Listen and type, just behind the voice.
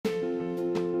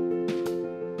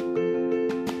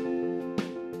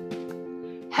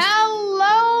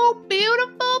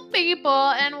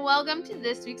people, and welcome to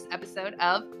this week's episode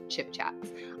of Chip Chats.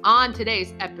 On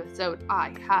today's episode,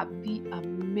 I have the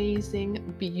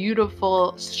amazing,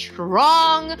 beautiful,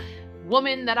 strong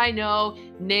woman that I know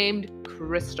named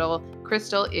Crystal.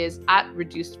 Crystal is at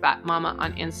Reduced Fat Mama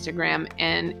on Instagram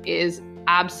and is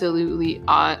absolutely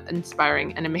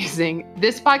inspiring and amazing.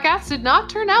 This podcast did not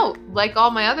turn out like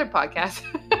all my other podcasts.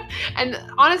 And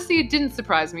honestly, it didn't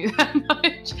surprise me that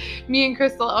much. Me and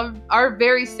Crystal are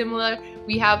very similar.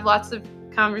 We have lots of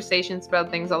conversations about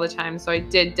things all the time. So I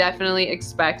did definitely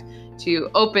expect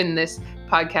to open this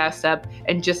podcast up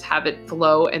and just have it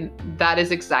flow. And that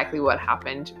is exactly what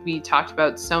happened. We talked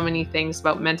about so many things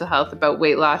about mental health, about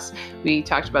weight loss. We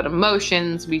talked about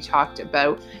emotions. We talked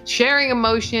about sharing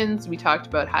emotions. We talked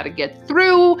about how to get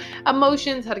through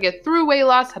emotions, how to get through weight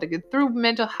loss, how to get through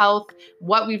mental health,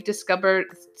 what we've discovered.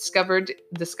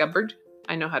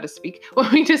 I know how to speak.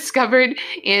 What we discovered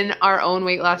in our own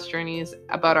weight loss journeys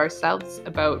about ourselves,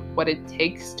 about what it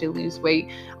takes to lose weight.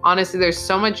 Honestly, there's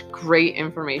so much great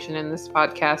information in this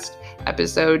podcast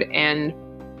episode, and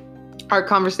our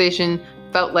conversation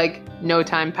felt like no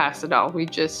time passed at all. We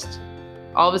just,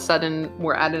 all of a sudden,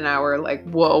 we're at an hour, like,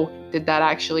 whoa, did that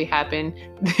actually happen?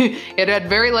 It had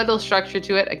very little structure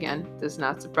to it. Again, does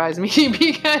not surprise me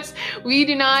because we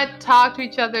do not talk to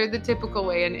each other the typical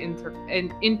way an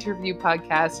interview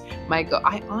podcast might go.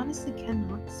 I honestly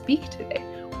cannot speak today.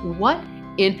 What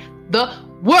in the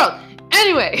world?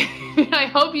 Anyway, I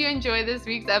hope you enjoy this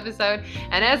week's episode.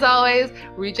 And as always,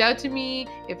 reach out to me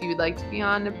if you would like to be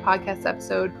on a podcast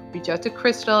episode. Reach out to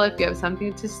Crystal if you have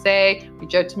something to say.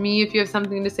 Reach out to me if you have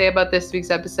something to say about this week's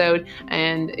episode.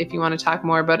 And if you want to talk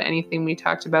more about anything we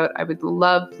talked about, I would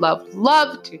love, love,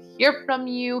 love to hear from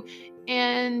you.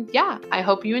 And yeah, I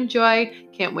hope you enjoy.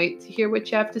 Can't wait to hear what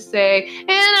you have to say. And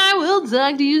I will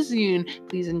talk to you soon.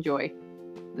 Please enjoy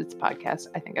this podcast.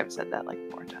 I think I've said that like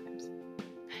 4 times.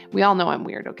 We all know I'm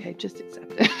weird, okay? Just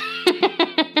accept it.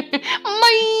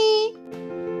 Bye!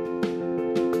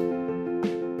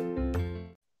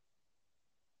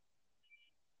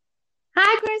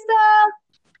 Hi, Crystal!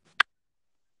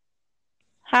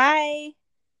 Hi.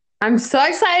 I'm so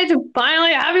excited to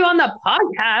finally have you on the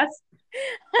podcast.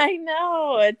 I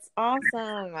know. It's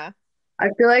awesome. I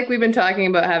feel like we've been talking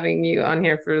about having you on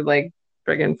here for like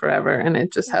friggin' forever, and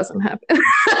it just hasn't happened.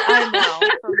 I know,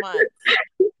 for months.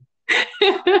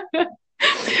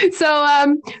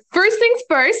 So, first things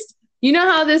first, you know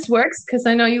how this works because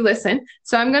I know you listen.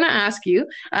 So I'm going to ask you,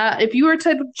 if you were a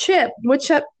type of chip, what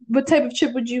type of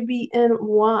chip would you be and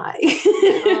why?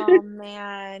 Oh,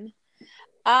 man.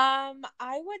 I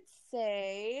would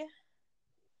say...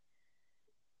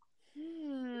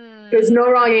 There's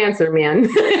no wrong answer, man.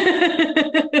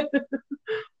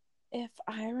 If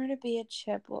I were to be a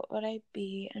chip, what would I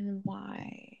be and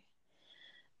why?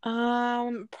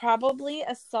 Probably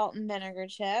a salt and vinegar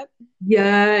chip.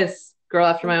 Yes. Girl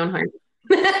after my own heart.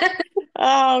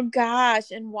 Oh gosh,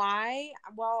 and why?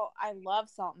 Well, I love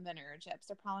salt and vinegar chips.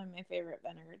 They're probably my favorite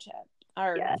vinegar chip.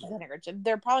 Vinegar chip.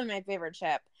 They're probably my favorite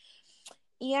chip.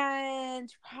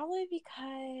 And probably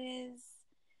because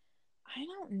I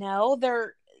don't know,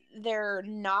 they're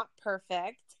not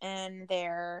perfect, and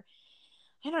I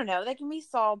don't know, they can be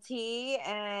salty,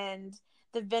 and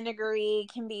the vinegary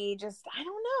can be just, I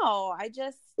don't know.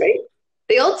 Right.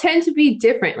 They all tend to be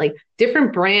different. Like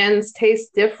different brands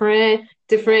taste different.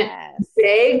 Yes.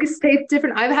 Bags taste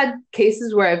different. I've had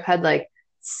cases where I've had like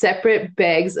separate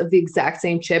bags of the exact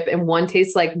same chip, and one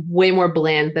tastes like way more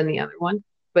bland than the other one,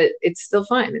 but it's still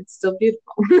fine. It's still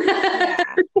beautiful.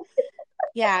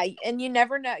 Yeah. And you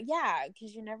never know. Yeah.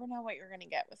 Because you never know what you're going to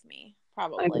get with me,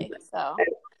 probably. So.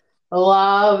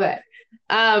 Love it.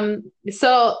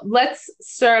 So let's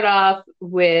start off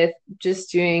with just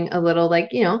doing a little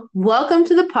welcome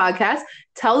to the podcast.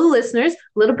 Tell the listeners a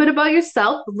little bit about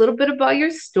yourself, a little bit about your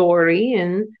story,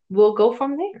 and we'll go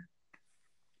from there.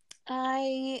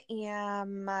 My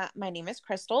name is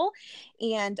Crystal,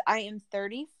 and I am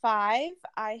 35.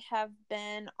 I have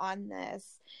been on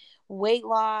this weight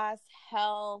loss,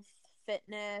 health,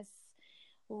 fitness,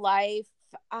 life.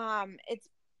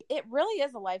 It really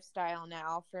is a lifestyle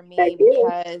now for me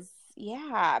because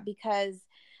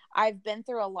I've been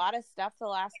through a lot of stuff the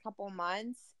last couple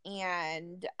months,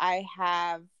 and I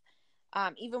have,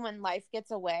 even when life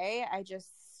gets away, I just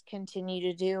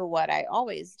continue to do what I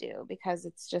always do because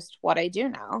it's just what I do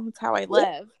now. It's how I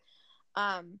live.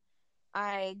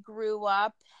 I grew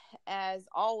up, as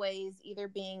always, either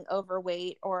being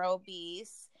overweight or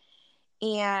obese,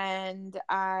 and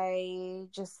I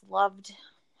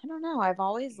don't know, I've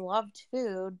always loved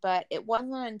food, but it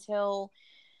wasn't until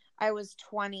I was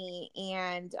 20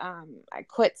 and I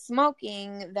quit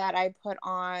smoking, that I put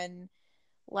on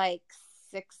like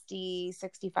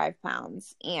 65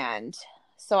 pounds. And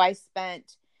so I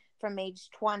spent from age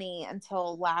 20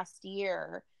 until last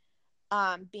year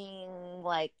being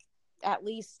like at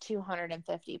least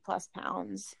 250 plus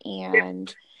pounds.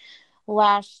 And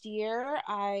last year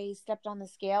I stepped on the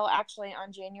scale actually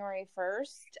on January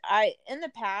 1st. In the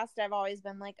past, I've always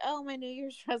been like, oh, my New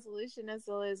Year's resolution is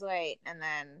to lose weight. And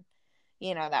then,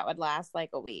 that would last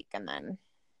like a week, and then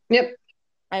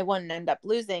I wouldn't end up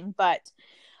losing. But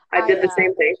I did the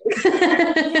same thing.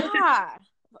 Yeah.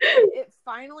 It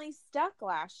finally stuck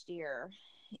last year.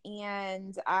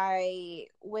 And how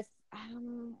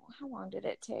long did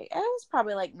it take? It was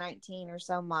probably like 19 or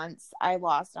so months. I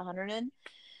lost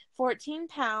 114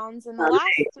 pounds in the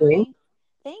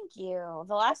thank you.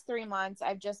 The last 3 months,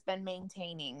 I've just been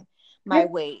maintaining my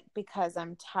weight because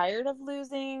I'm tired of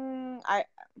losing.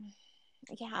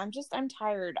 I'm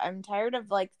tired. I'm tired of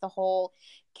like the whole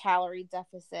calorie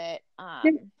deficit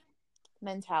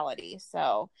mentality.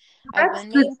 So I've been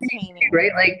maintaining.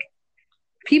 Right? Like,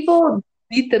 people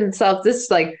beat themselves. This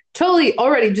is like totally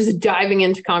already just diving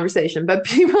into conversation, but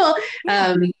people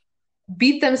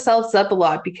beat themselves up a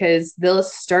lot because they'll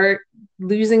start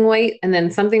losing weight and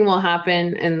then something will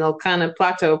happen and they'll kind of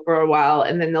plateau for a while,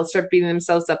 and then they'll start beating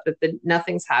themselves up that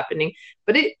nothing's happening.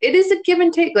 But it is a give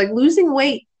and take. Like, losing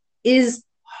weight is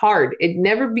hard. It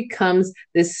never becomes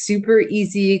this super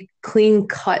easy, clean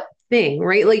cut thing,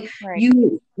 right? Like,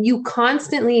 you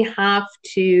constantly have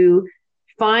to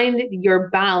find your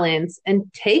balance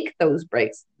and take those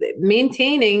breaks.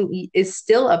 Maintaining is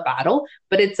still a battle,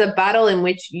 but it's a battle in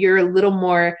which you're a little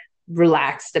more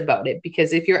relaxed about it,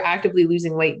 because if you're actively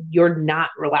losing weight, you're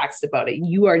not relaxed about it.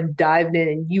 You are dived in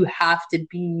and you have to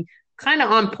be kind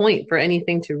of on point for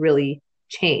anything to really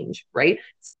change, right?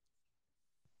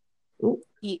 Ooh.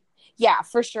 Yeah,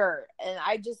 for sure. And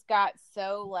I just got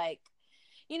so like,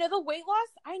 the weight loss,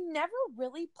 I never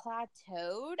really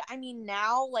plateaued. I mean,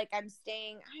 now, like, I'm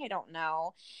staying, I don't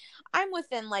know, I'm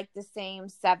within like the same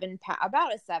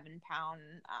about a 7 pound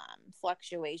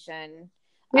fluctuation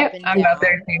up and down. I'm out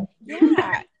there too.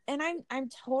 Yeah. And I'm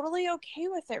totally okay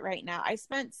with it right now. I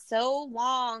spent so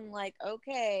long like,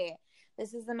 okay,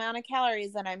 this is the amount of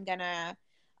calories that I'm gonna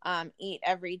eat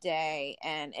every day,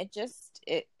 and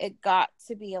it got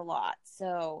to be a lot.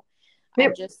 So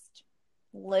I'm just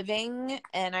living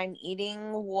and I'm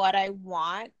eating what I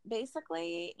want,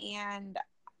 basically, and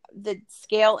the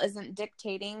scale isn't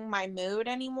dictating my mood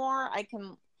anymore. I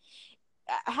can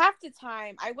half the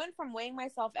time I went from weighing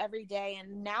myself every day,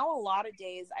 and now a lot of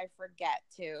days I forget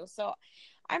to. So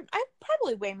I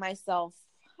probably weigh myself,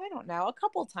 I don't know, a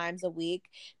couple times a week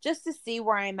just to see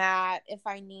where I'm at, if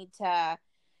I need to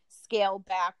scale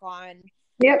back on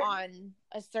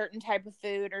a certain type of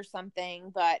food or something.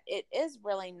 But it is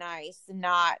really nice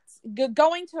not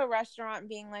going to a restaurant and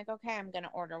being like, okay, I'm going to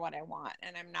order what I want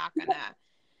and I'm not going to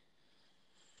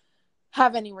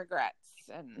have any regrets.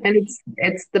 And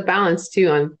it's the balance too,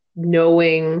 on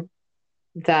knowing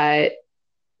that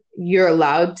you're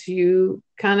allowed to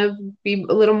kind of be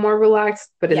a little more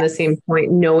relaxed, but in the same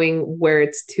point, knowing where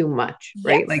it's too much,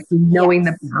 right? Like, knowing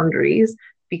the boundaries,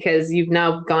 because you've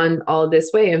now gone all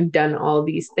this way and done all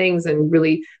these things and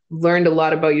really learned a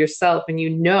lot about yourself. And you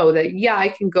know that, I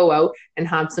can go out and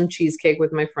have some cheesecake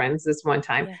with my friends this one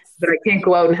time, but I can't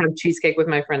go out and have cheesecake with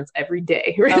my friends every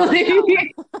day.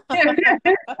 Really? Oh, no.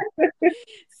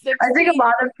 I think a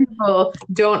lot of people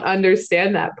don't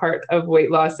understand that part of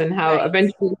weight loss, and how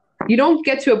eventually you don't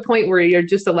get to a point where you're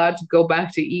just allowed to go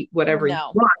back to eat whatever you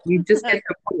want. You just get to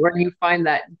a point where you find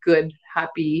that good,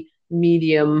 happy,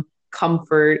 medium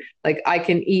comfort. Like, I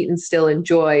can eat and still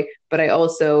enjoy, but I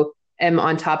also am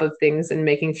on top of things and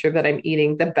making sure that I'm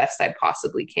eating the best I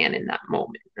possibly can in that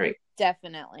moment, right?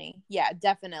 Definitely. Yeah,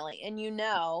 definitely. And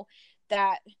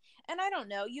that, and I don't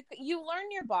know, you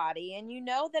learn your body, and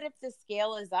that if the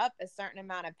scale is up a certain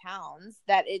amount of pounds,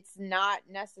 that it's not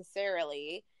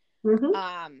necessarily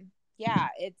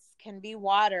it can be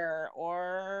water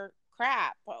or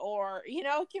crap, or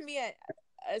it can be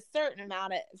a certain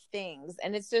amount of things.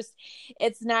 And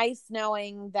it's nice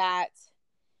knowing that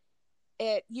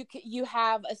you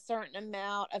have a certain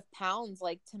amount of pounds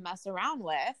like to mess around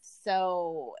with.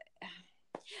 So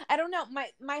I don't know,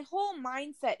 my whole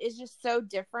mindset is just so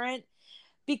different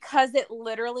because it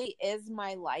literally is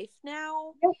my life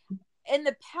now. In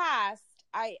the past,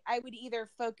 I would either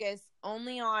focus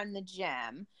only on the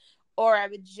gym, or I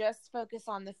would just focus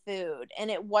on the food,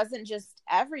 and it wasn't just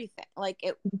everything. Like,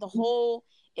 it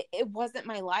wasn't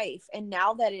my life. And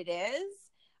now that it is,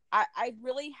 I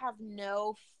really have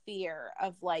no fear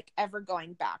of like ever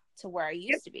going back to where I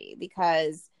used to be,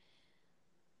 because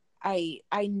I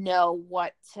know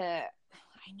what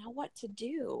to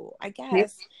do, I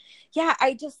guess. Yeah,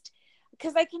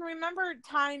 because I can remember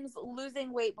times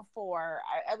losing weight before.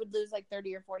 I would lose like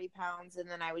 30 or 40 pounds, and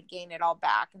then I would gain it all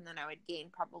back, and then I would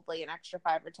gain probably an extra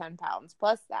 5 or 10 pounds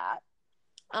plus that.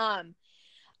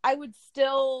 I would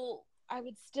still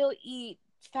eat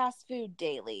fast food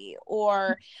daily,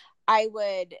 or I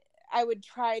would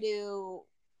try to,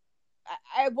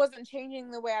 I wasn't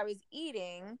changing the way I was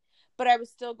eating, but I was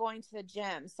still going to the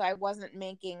gym, so I wasn't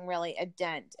making really a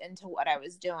dent into what I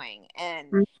was doing.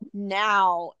 And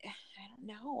now, I don't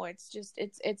know, it's just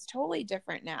it's totally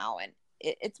different now, and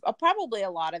it's probably a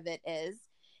lot of it is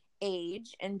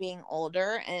age and being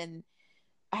older and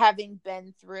having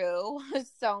been through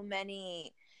so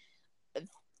many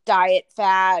diet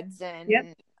fads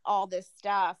and all this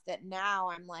stuff, that now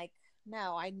I'm like,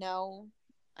 no, I know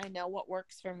what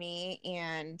works for me,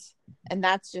 and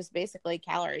that's just basically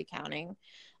calorie counting.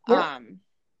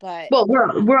 But well,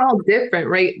 we're all different,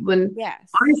 right? When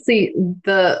yes, honestly,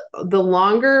 the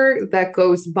longer that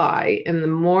goes by and the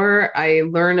more I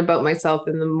learn about myself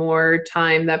and the more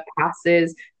time that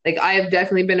passes, like I have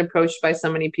definitely been approached by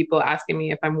so many people asking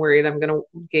me if I'm worried I'm going to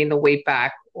gain the weight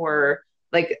back, or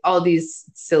like all these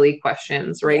silly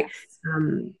questions, right?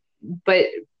 yes. But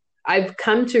I've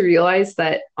come to realize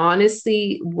that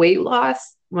honestly, weight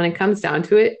loss, when it comes down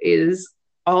to it, is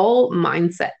all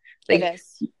mindset. It Like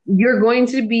is. you're going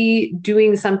to be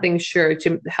doing something sure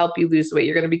to help you lose weight.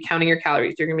 You're going to be counting your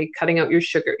calories. You're going to be cutting out your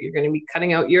sugar. You're going to be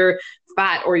cutting out your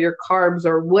fat or your carbs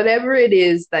or whatever it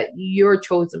is that your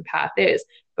chosen path is.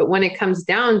 But when it comes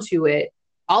down to it,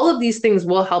 all of these things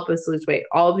will help us lose weight.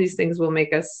 All of these things will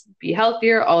make us be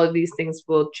healthier. All of these things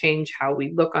will change how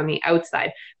we look on the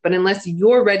outside. But unless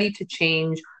you're ready to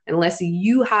change, unless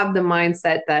you have the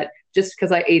mindset that just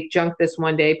because I ate junk this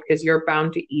one day, because you're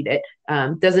bound to eat it,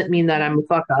 doesn't mean that I'm a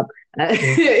fuck up.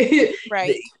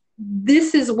 Right.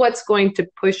 This is what's going to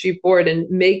push you forward and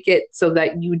make it so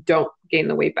that you don't gain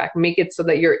the weight back. Make it so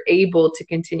that you're able to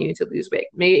continue to lose weight.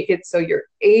 Make it so you're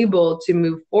able to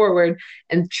move forward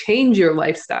and change your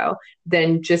lifestyle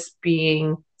than just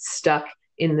being stuck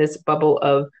in this bubble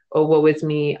of, oh, woe is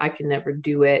me, I can never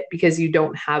do it, because you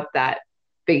don't have that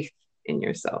faith in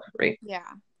yourself, right?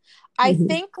 Yeah. I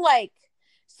think like,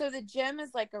 so the gym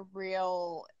is like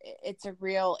it's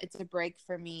a break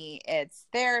for me. It's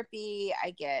therapy.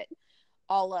 I get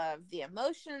all of the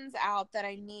emotions out that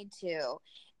I need to.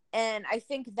 And I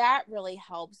think that really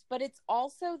helps. But it's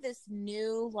also this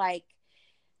new, like,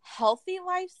 healthy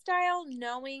lifestyle,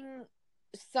 knowing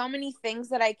so many things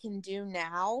that I can do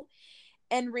now,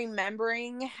 and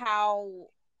remembering how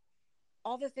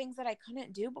all the things that I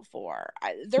couldn't do before.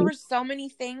 There were so many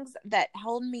things that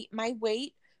held me, my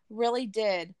weight really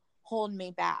did hold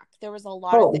me back. There was a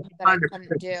lot of things that I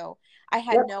couldn't do. I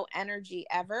had no energy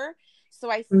ever. So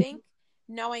I think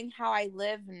knowing how I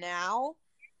live now,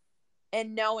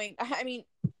 and knowing, I mean,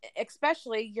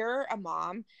 especially you're a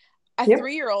mom, a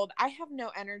 3-year-old, I have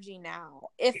no energy now.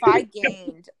 If I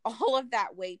gained all of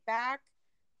that weight back,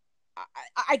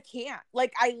 I can't.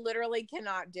 Like, I literally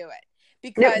cannot do it,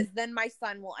 because then my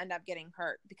son will end up getting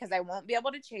hurt, because I won't be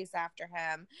able to chase after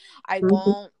him. I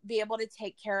won't be able to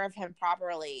take care of him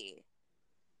properly,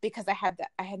 because I had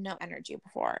no energy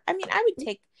before. I mean, I would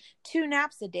take 2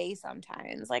 naps a day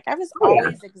sometimes. Like, I was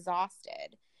always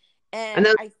exhausted. And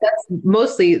that's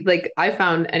mostly, like, I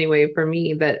found anyway for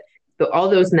me that all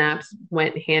those naps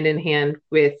went hand in hand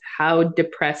with how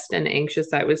depressed and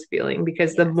anxious I was feeling,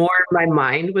 because the more my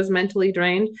mind was mentally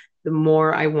drained, the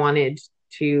more I wanted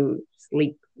to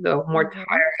sleep, the more tired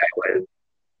I was.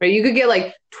 Right? You could get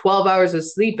like 12 hours of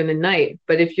sleep in a night,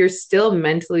 but if you're still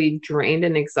mentally drained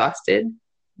and exhausted,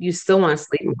 you still want to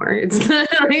sleep more. It's not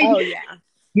like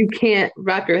you can't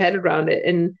wrap your head around it.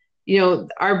 And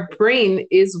our brain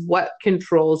is what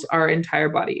controls our entire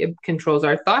body. It controls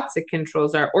our thoughts. It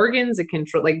controls our organs.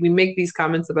 Like, we make these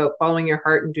comments about following your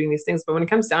heart and doing these things, but when it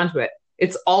comes down to it,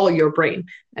 it's all your brain.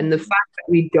 And the fact that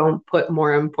we don't put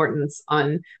more importance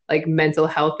on like mental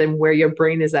health and where your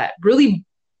brain is at really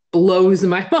blows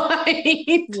my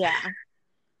mind. Yeah.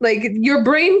 Like, your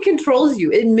brain controls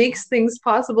you. It makes things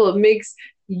possible. It makes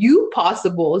you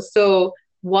possible. So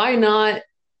why not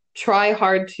try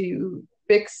hard to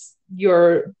fix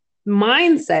your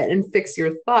mindset and fix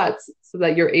your thoughts so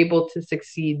that you're able to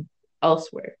succeed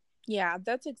elsewhere? Yeah,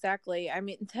 that's exactly. I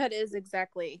mean, that is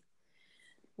exactly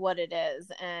what it is.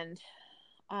 And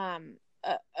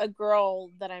a girl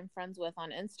that I'm friends with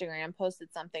on Instagram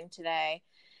posted something today,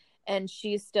 and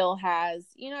she still has,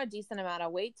 a decent amount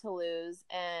of weight to lose.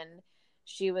 And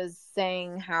she was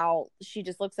saying how she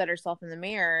just looks at herself in the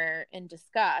mirror in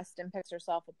disgust and picks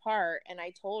herself apart. And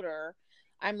I told her,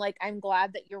 I'm like, I'm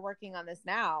glad that you're working on this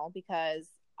now, because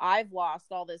I've lost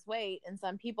all this weight, and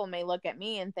some people may look at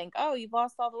me and think, oh, you've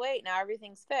lost all the weight, now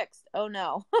everything's fixed. Oh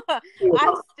no.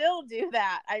 I still do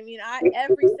that. I mean,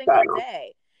 every single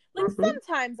day. Like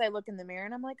sometimes I look in the mirror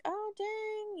and I'm like, oh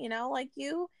dang, like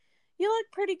you look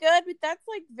pretty good, but that's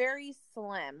like very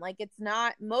slim. Like it's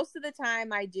not, most of the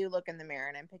time I do look in the mirror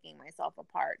and I'm picking myself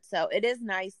apart. So it is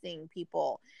nice seeing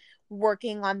people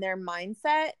working on their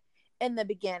mindset in the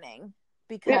beginning,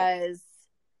 because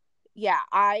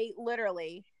I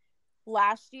literally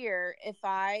last year, if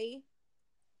I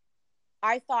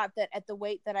thought that at the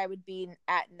weight that I would be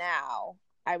at now,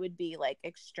 I would be like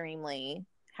extremely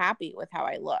happy with how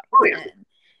I look. And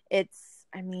it's,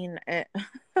 I mean,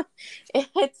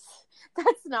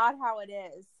 that's not how it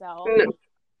is. So,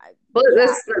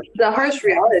 that's the harsh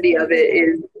reality of it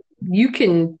is you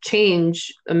can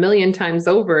change a million times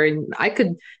over, and I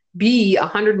could be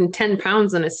 110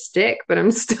 pounds on a stick, but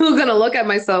I'm still going to look at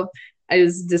myself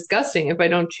as disgusting if I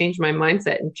don't change my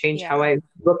mindset and change how I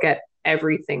look at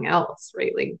everything else,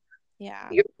 right? Like,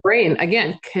 your brain,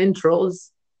 again,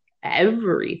 controls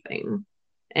everything.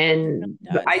 And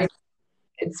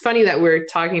it's funny that we're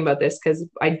talking about this, because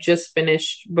I just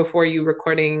finished, before you,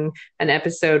 recording an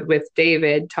episode with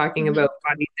David talking about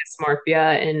body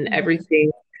dysmorphia and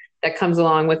everything that comes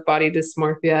along with body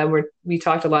dysmorphia. And we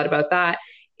talked a lot about that.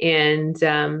 And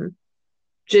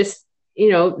just,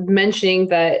 mentioning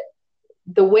that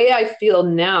the way I feel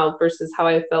now versus how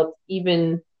I felt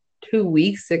even 2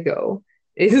 weeks ago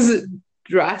is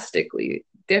drastically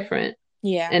different.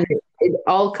 Yeah. And it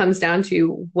all comes down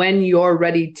to when you're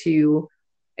ready to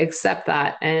accept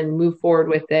that and move forward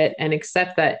with it, and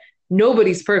accept that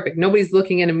nobody's perfect. Nobody's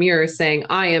looking in a mirror saying,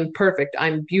 I am perfect,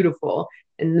 I'm beautiful.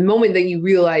 And the moment that you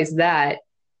realize that,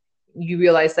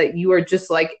 you are just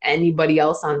like anybody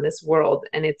else on this world,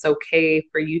 and it's okay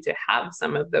for you to have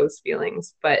some of those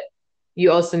feelings. But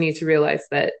you also need to realize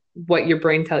that what your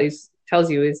brain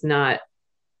tells you is not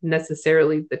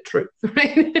necessarily the truth,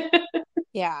 right?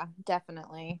 Yeah,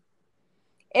 definitely.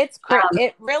 It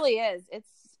really is.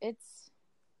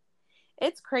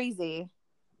 It's crazy.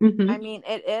 I mean,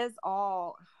 it is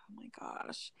all, oh my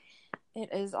gosh,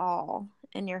 it is all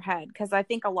in your head. Because I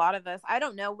think a lot of us, I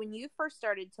don't know, when you first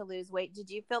started to lose weight, did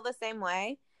you feel the same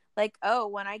way? Like, oh,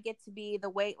 when I get to be the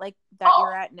weight like that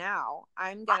you're at now,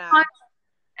 I'm gonna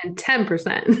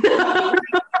 10%.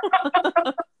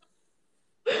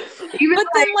 But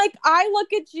then, like, I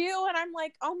look at you and I'm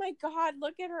like, oh my God,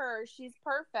 look at her. She's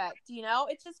perfect.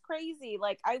 It's just crazy.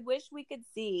 Like, I wish we could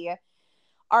see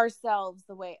ourselves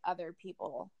the way other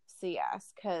people see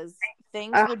us, because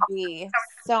things would be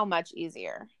so much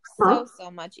easier.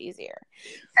 So much easier.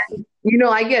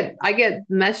 I get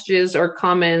messages or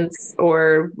comments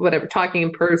or whatever, talking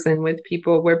in person with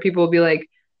people, where people will be like,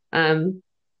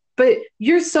 but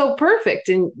you're so perfect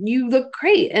and you look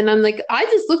great. And I'm like, I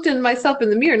just looked at myself in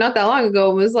the mirror not that long ago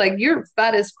and was like, you're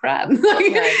fat as crap.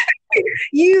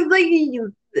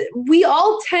 We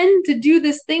all tend to do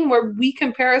this thing where we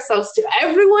compare ourselves to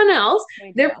everyone else.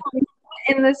 They're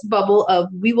in this bubble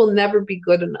of we will never be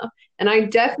good enough. And I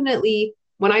definitely,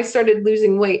 when I started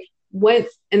losing weight, went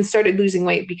and started losing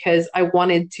weight because I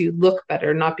wanted to look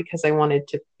better, not because I wanted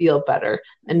to feel better.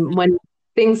 And when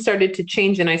things started to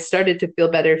change and I started to feel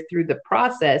better through the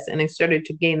process, and I started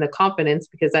to gain the confidence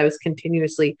because I was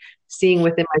continuously seeing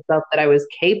within myself that I was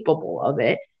capable of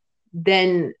it,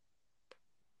 then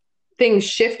things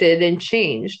shifted and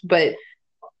changed. But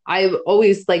I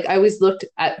always looked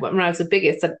at when I was the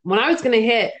biggest, when I was going to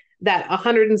hit that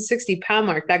 160 pound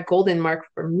mark, that golden mark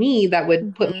for me, that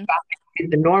would put me back in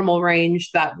the normal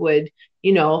range. That would,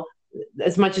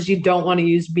 as much as you don't want to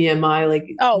use BMI,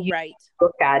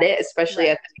 look at it, especially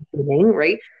at the beginning,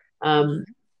 right?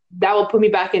 That will put me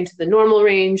back into the normal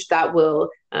range. That will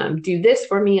do this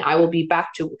for me. I will be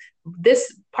back to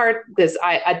this part, because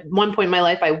at one point in my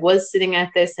life, I was sitting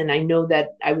at this and I know that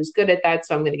I was good at that.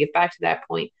 So I'm going to get back to that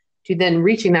point, to then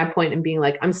reaching that point and being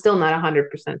like, I'm still not 100%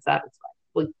 satisfied.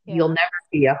 Well, you'll never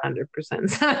be 100%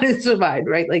 satisfied,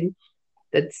 right? Like,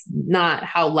 that's not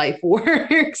how life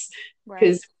works,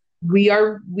 because we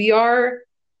are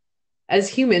as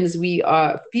humans, we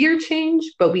fear change,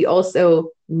 but we also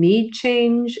need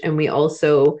change. And we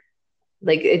also,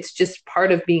 it's just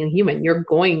part of being a human. You're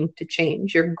going to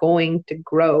change. You're going to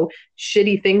grow.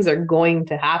 Shitty things are going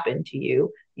to happen to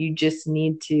you. You just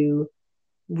need to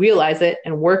realize it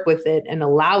and work with it and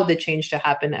allow the change to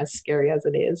happen, as scary as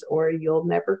it is, or you'll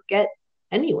never get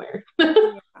anywhere.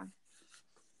 Yeah.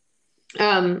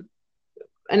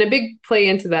 And a big play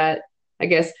into that, I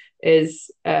guess,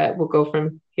 is we'll go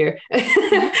from here.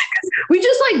 We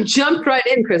just like jumped right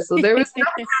in, Crystal. There was no,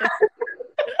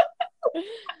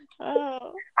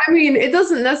 Oh. I mean, it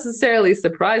doesn't necessarily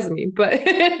surprise me, but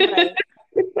Right.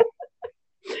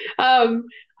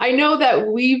 I know that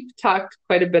we've talked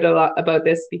quite a lot about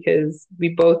this because we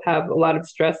both have a lot of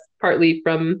stress, partly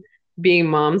from being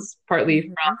moms,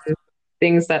 partly from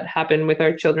things that happen with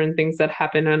our children, things that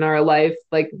happen in our life.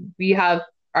 Like we have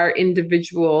our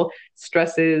individual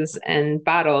stresses and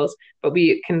battles, but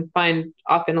we can find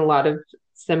often a lot of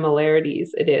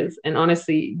similarities. It is. And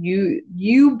honestly,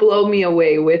 you blow me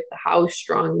away with how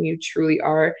strong you truly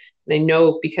are. And I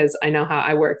know because I know how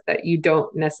I work that you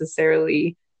don't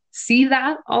necessarily see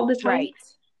that all the time. Right.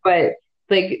 But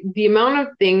like the amount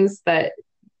of things that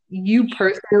you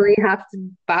personally have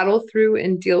to battle through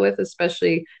and deal with,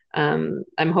 especially I'm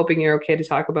hoping you're okay to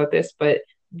talk about this, but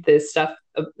the stuff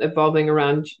evolving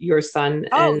around your son.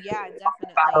 Oh and yeah,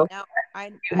 definitely. No,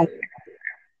 I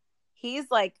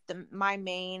he's like my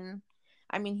main.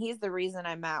 I mean, he's the reason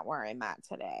I'm at where I'm at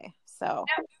today. So,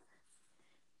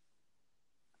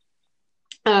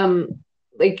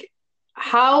 like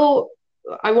how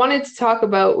I wanted to talk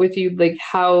about with you, like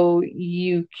how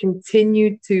you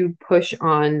continue to push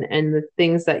on and the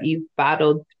things that you've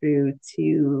battled through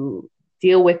to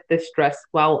deal with the stress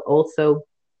while also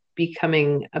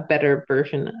becoming a better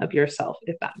version of yourself,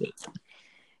 if that makes sense.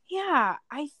 yeah,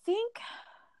 I think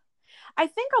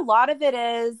a lot of it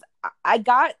is I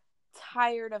got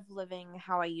tired of living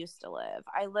how I used to live.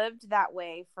 I lived that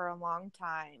way for a long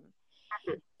time.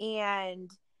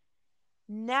 And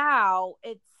now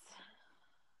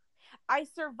I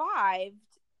survived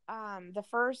the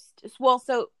first, well,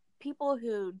 so people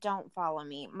who don't follow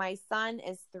me, my son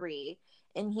is 3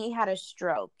 and he had a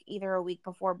stroke either a week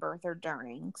before birth or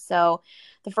during. So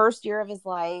the first year of his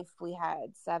life, we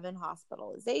had 7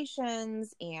 hospitalizations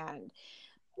and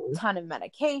ton of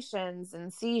medications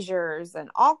and seizures and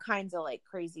all kinds of like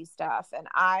crazy stuff. And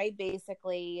I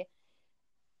basically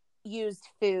used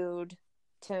food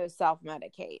to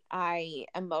self-medicate. I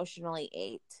emotionally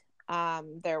ate.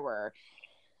 There were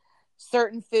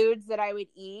certain foods that I would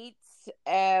eat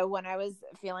when I was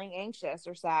feeling anxious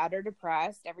or sad or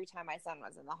depressed. Every time my son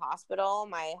was in the hospital,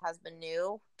 my husband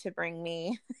knew to bring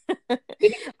me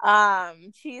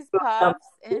cheese puffs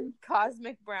and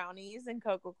cosmic brownies and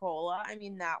Coca-Cola. I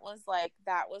mean, that was my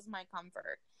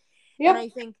comfort. Yep. And I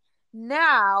think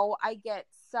now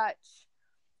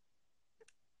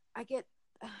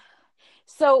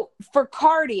so for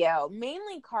cardio,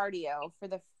 mainly cardio for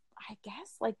I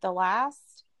guess like the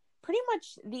last pretty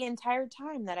much the entire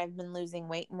time that I've been losing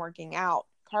weight and working out,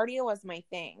 cardio was my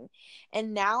thing.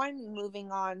 And now I'm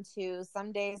moving on to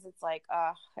some days it's like,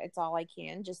 it's all I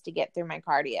can just to get through my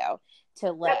cardio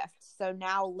to lift. So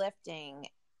now lifting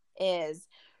is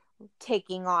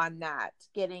taking on that,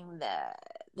 getting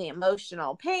the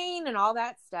emotional pain and all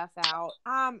that stuff out.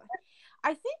 I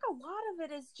think a lot of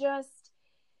it is just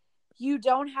you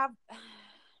don't have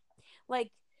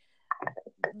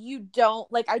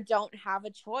I don't have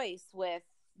a choice with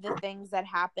the things that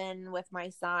happen with my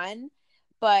son,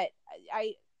 but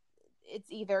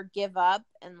it's either give up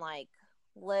and like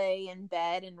lay in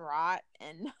bed and rot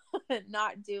and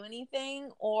not do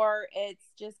anything, or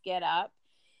it's just get up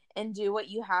and do what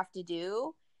you have to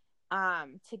do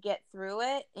to get through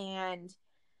it. And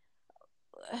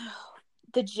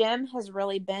the gym has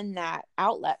really been that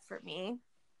outlet for me.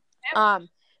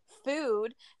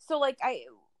 Food. So like I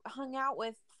hung out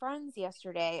with friends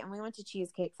yesterday and we went to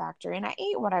Cheesecake Factory and I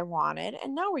ate what I wanted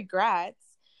and no regrets.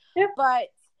 Yeah. But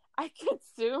I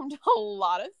consumed a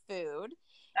lot of food.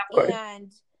 Of course.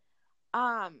 And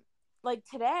like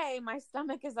today my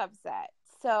stomach is upset.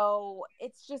 So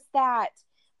it's just that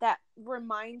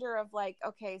reminder of like,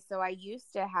 okay, so I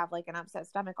used to have like an upset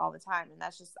stomach all the time and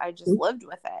I just lived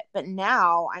with it. But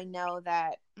now I know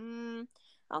that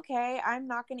okay, I'm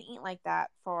not going to eat like that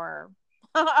for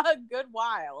a good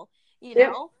while, you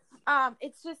know?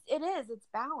 It's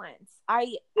balance.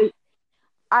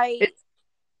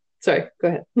 Sorry, go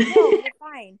ahead. No, you're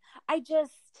fine.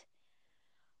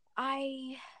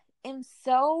 I am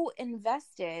so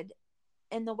invested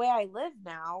in the way I live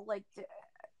now. Like,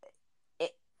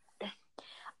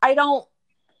 I know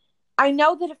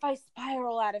that if I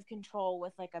spiral out of control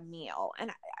with like a meal,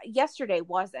 and yesterday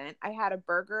wasn't, I had a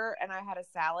burger and I had a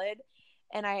salad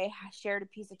and I shared a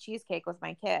piece of cheesecake with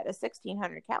my kid, a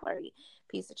 1,600 calorie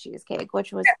piece of cheesecake,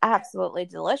 which was absolutely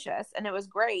delicious. And it was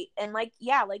great. And like,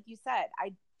 yeah, like you said,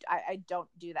 I don't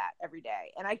do that every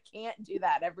day and I can't do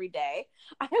that every day.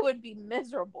 I would be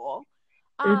miserable.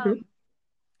 Mm-hmm.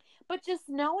 But just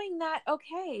knowing that,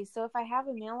 okay, so if I have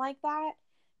a meal like that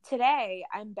today,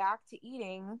 I'm back to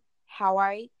eating how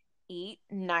I eat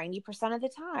 90% of the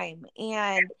time.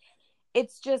 And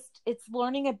it's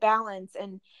learning a balance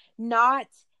and not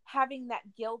having that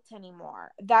guilt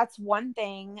anymore. That's one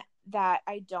thing that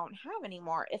I don't have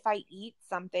anymore. If I eat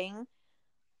something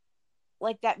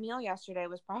like that meal yesterday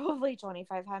was probably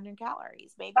 2,500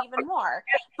 calories, maybe even more,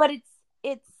 but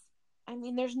it's I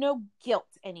mean, there's no guilt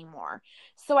anymore.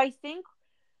 So I think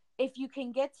if you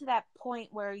can get to that point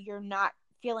where you're not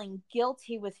feeling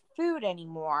guilty with food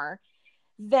anymore,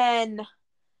 then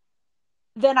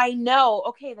I know,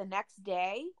 okay, the next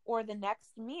day or the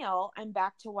next meal, I'm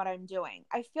back to what I'm doing.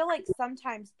 I feel like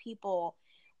sometimes people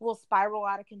will spiral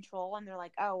out of control and they're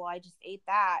like, oh, well, I just ate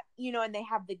that, and they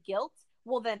have the guilt.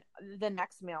 Well, then the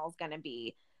next meal is going to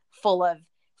be full of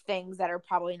things that are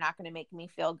probably not going to make me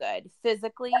feel good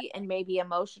physically and maybe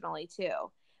emotionally too.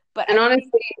 But And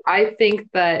honestly, I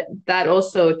think that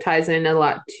also ties in a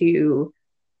lot to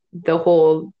the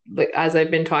whole, like, as I've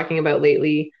been talking about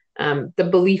lately, the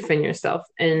belief in yourself.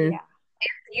 And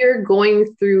if you're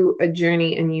going through a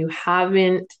journey and you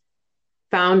haven't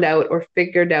found out or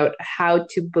figured out how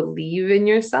to believe in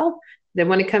yourself, then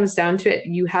when it comes down to it,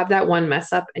 you have that one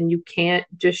mess up and you can't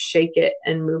just shake it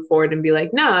and move forward and be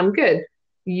like, nah, I'm good.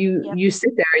 You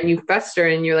sit there and you fester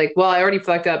and you're like, well, I already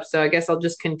fucked up, so I guess I'll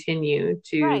just continue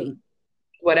to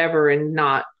whatever and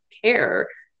not care.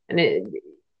 And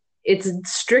it's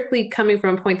strictly coming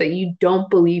from a point that you don't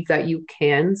believe that you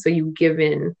can, so you give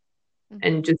in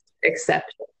and just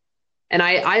accept it. And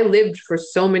I lived for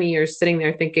so many years sitting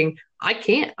there thinking, I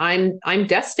can't. I'm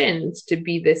destined to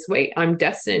be this way. I'm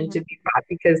destined to be fat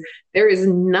because there is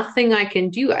nothing I can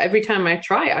do. Every time I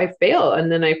try, I fail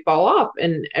and then I fall off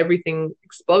and everything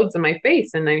explodes in my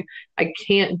face and I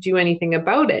can't do anything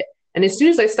about it. And as soon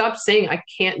as I stopped saying I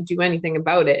can't do anything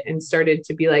about it and started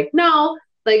to be like, no,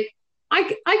 like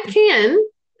I can.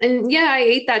 And yeah, I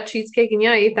ate that cheesecake and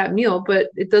yeah, I ate that meal,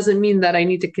 but it doesn't mean that I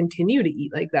need to continue to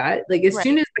eat like that. Like as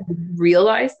soon as I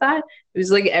realized that, it was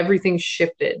like everything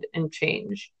shifted and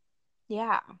changed.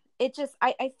 Yeah. It just,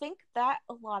 I think that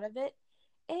a lot of it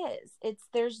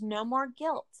there's no more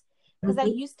guilt because I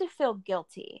used to feel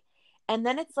guilty. And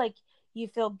then it's like you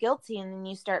feel guilty and then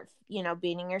you start,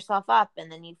 beating yourself up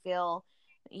and then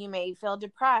you may feel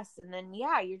depressed and then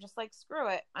you're just like, screw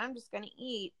it, I'm just going to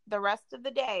eat the rest of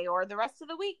the day or the rest of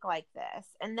the week like this.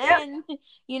 And then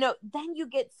then you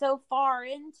get so far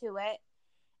into it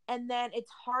and then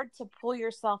it's hard to pull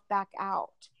yourself back out.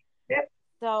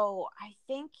 So I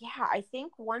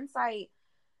think once I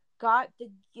got the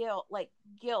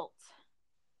guilt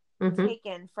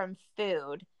taken from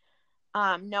food,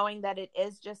 knowing that it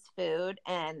is just food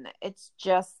and it's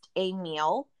just a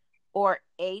meal or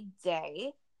a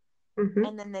day.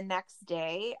 And then the next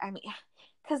day, I mean,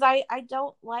 because I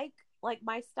don't like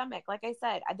my stomach. Like I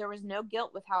said, there was no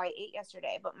guilt with how I ate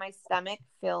yesterday, but my stomach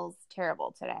feels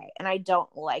terrible today. And I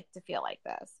don't like to feel like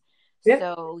this. Yeah.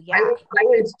 So, I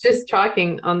was just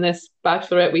talking on this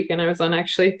bachelorette weekend I was on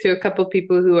actually to a couple of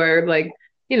people who are like,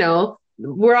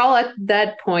 we're all at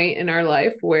that point in our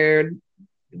life where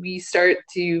we start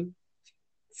to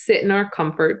sit in our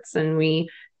comforts and we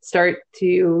start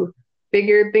to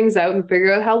figure things out and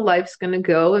figure out how life's going to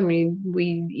go. And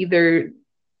we either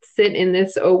sit in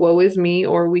this, oh, woe is me,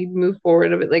 or we move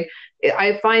forward of it. Like,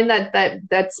 I find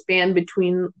that span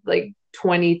between like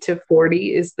 20 to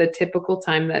 40 is the typical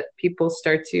time that people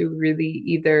start to really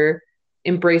either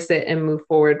embrace it and move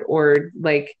forward or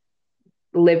like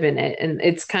live in it. And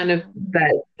it's kind of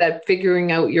that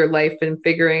figuring out your life and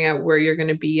figuring out where you're going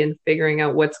to be and figuring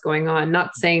out what's going on.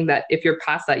 Not saying that if you're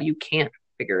past that, you can't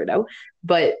figure it out,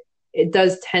 but it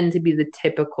does tend to be the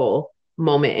typical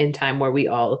moment in time where we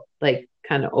all like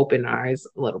kind of open our eyes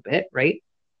a little bit, right?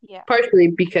 Yeah. Partially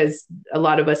because a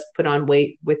lot of us put on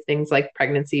weight with things like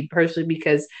pregnancy, partially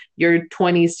because your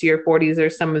 20s to your 40s are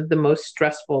some of the most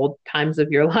stressful times of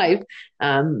your life.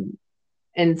 And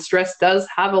stress does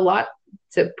have a lot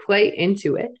to play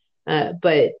into it.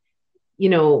 But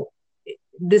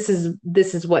this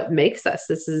is what makes us.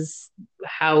 This is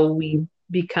how we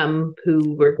become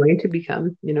who we're going to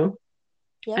become,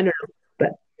 Yep. I don't know.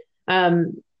 But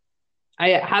I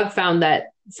have found that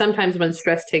sometimes when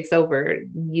stress takes over,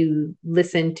 you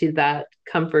listen to that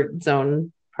comfort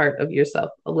zone part of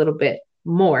yourself a little bit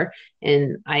more.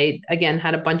 And I, again,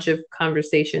 had a bunch of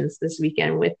conversations this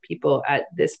weekend with people at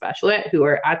this bachelorette who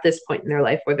are at this point in their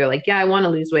life where they're like, yeah, I want to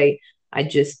lose weight. I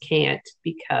just can't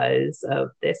because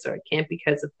of this, or I can't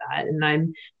because of that. And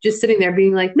I'm just sitting there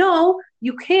being like, no,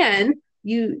 you can.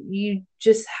 you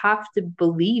just have to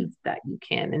believe that you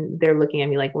can. And they're looking at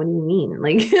me like, what do you mean?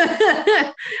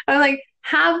 Like, I'm like,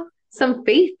 have some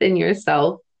faith in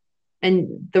yourself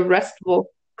and the rest will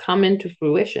come into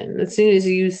fruition. As soon as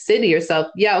you say to yourself,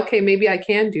 yeah, okay, maybe I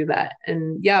can do that.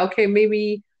 And yeah, okay,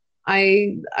 maybe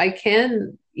I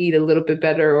can eat a little bit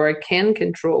better, or I can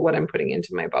control what I'm putting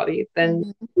into my body,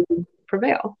 then you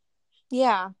prevail.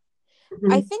 Yeah.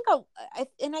 Mm-hmm.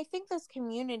 I think this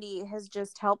community has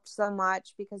just helped so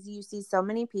much because you see so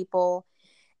many people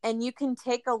and you can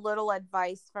take a little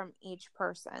advice from each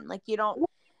person. Like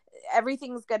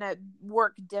everything's going to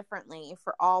work differently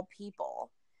for all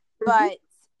people, but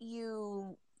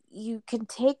you can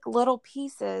take little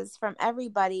pieces from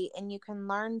everybody and you can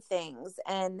learn things.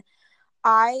 And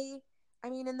I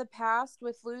mean, in the past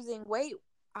with losing weight,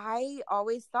 I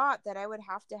always thought that I would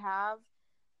have to have,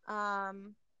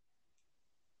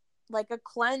 like a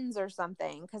cleanse or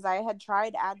something, because I had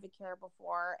tried Advocare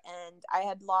before and I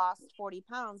had lost 40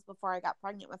 pounds before I got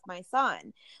pregnant with my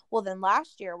son. Well, then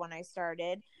last year when I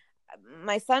started,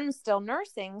 my son's still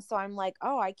nursing, so I'm like,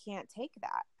 oh, I can't take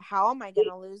that. How am I going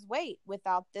to lose weight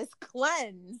without this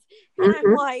cleanse? And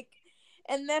I'm like,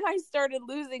 and then I started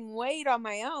losing weight on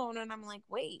my own, and I'm like,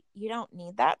 wait, you don't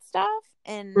need that stuff?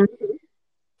 And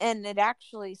it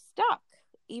actually stuck,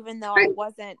 even though I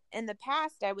wasn't, in the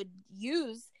past, I would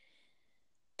use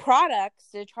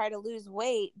products to try to lose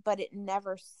weight, but it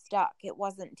never stuck. It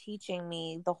wasn't teaching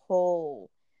me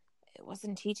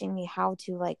how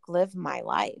to like live my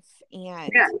life. And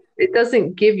yeah, it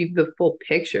doesn't give you the full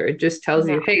picture. It just tells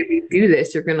you, hey, if you do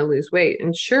this, you're going to lose weight.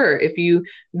 And sure, if you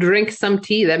drink some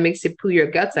tea that makes you poo your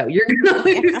guts out, you're going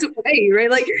to lose weight, right?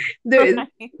 Like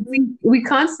we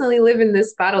constantly live in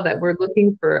this battle that we're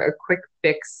looking for a quick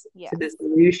fix to the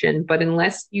solution. But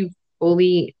unless you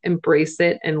fully embrace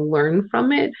it and learn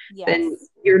from it, then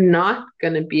you're not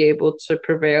going to be able to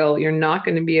prevail. You're not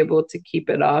going to be able to keep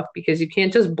it off, because you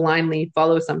can't just blindly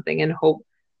follow something and hope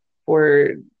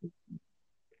for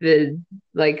to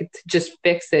just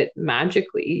fix it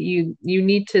magically. You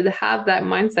need to have that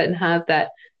mindset and have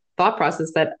that thought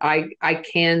process that I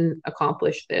can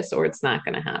accomplish this, or it's not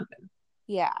going to happen.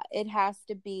 Yeah, it has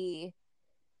to be.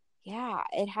 Yeah,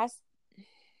 it has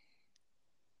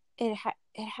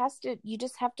to, you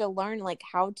just have to learn like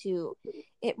how to,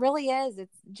 it really is,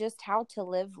 it's just how to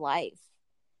live life,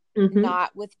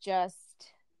 not with just,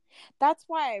 that's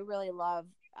why I really love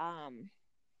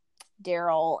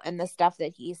Daryl and the stuff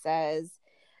that he says,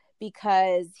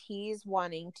 because he's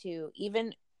wanting to,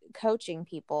 even coaching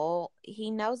people,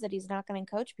 he knows that he's not going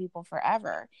to coach people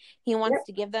forever. He wants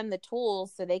to give them the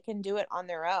tools so they can do it on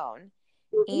their own,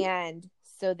 and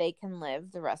so they can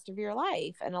live the rest of your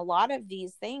life. And a lot of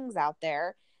these things out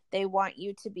there, they want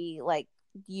you to be like,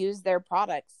 use their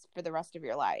products for the rest of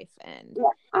your life. And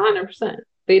 100%.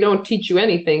 They don't teach you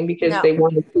anything because they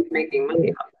want to keep making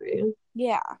money off of you.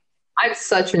 Yeah. I have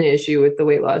such an issue with the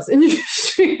weight loss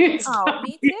industry. Oh,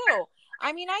 me too.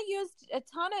 I mean, I used a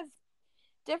ton of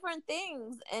different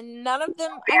things and none of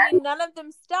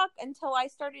them stuck until I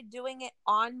started doing it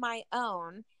on my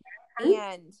own.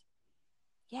 And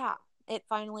yeah, it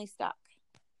finally stuck.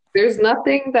 There's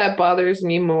nothing that bothers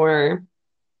me more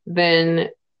than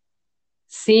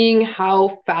seeing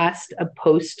how fast a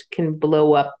post can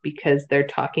blow up because they're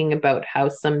talking about how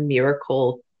some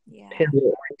miracle pill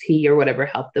or tea or whatever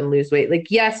helped them lose weight. Like,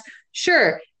 yes,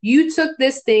 sure, you took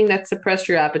this thing that suppressed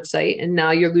your appetite and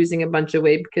now you're losing a bunch of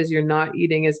weight because you're not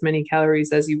eating as many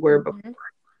calories as you were before.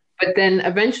 But then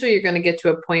eventually you're going to get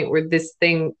to a point where this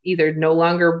thing either no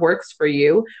longer works for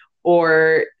you,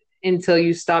 or until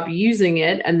you stop using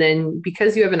it. And then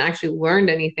because you haven't actually learned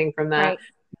anything from that,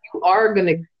 you are going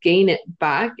to gain it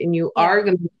back, and you're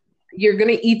going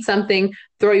to eat something,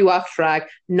 throw you off track,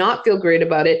 not feel great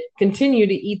about it, continue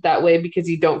to eat that way because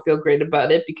you don't feel great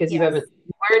about it, because you haven't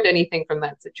learned anything from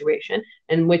that situation,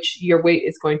 in which your weight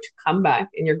is going to come back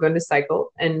and you're going to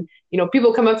cycle. And, you know,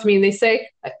 people come up to me and they say,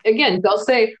 again, they'll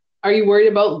say, are you worried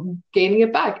about gaining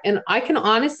it back? And I can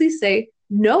honestly say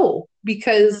no,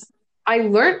 because I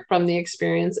learned from the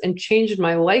experience and changed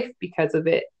my life because of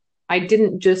it. I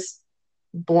didn't just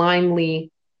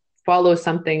blindly follow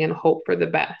something and hope for the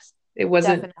best. It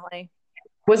wasn't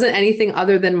anything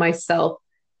other than myself.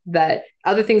 That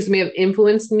other things may have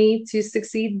influenced me to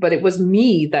succeed, but it was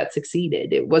me that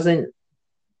succeeded. It wasn't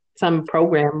some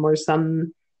program or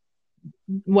some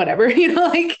whatever, you know,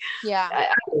 like,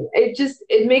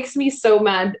 it makes me so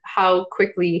mad how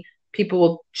quickly people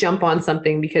will jump on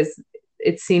something because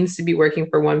it seems to be working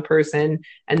for one person,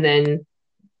 and then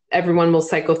everyone will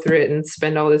cycle through it and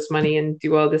spend all this money and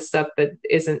do all this stuff that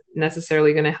isn't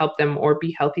necessarily going to help them or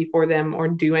be healthy for them or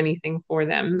do anything for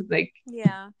them. Like,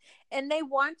 yeah. And they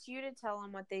want you to tell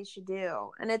them what they should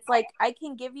do. And it's like, I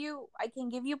can give you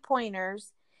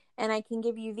pointers and I can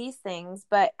give you these things,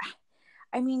 but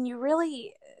I mean, you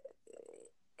really,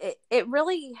 it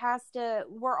really has to,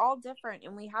 we're all different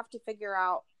and we have to figure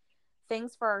out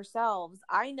things for ourselves.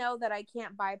 I know that I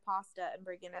can't buy pasta and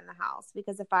bring it in the house,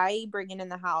 because if I bring it in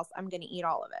the house, I'm going to eat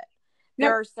all of it. Yep.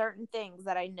 There are certain things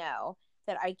that I know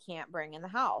that I can't bring in the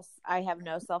house. I have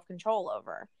no self-control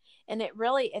over. And it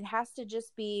has to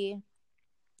just be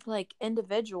like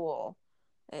individual.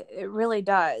 It really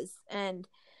does. And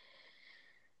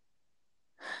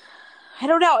I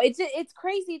don't know. It's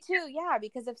crazy too. Yeah.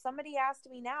 Because if somebody asked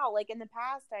me now, like in the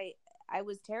past, I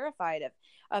was terrified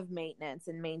of maintenance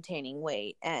and maintaining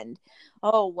weight and,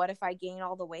 oh, what if I gain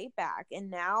all the weight back? And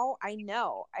now I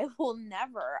know I will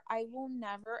never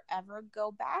ever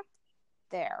go back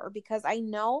there, because I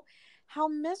know how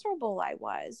miserable I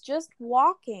was just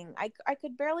walking. I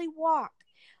could barely walk.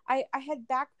 I had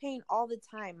back pain all the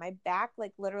time. My back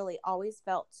like literally always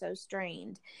felt so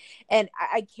strained, and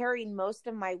I carried most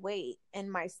of my weight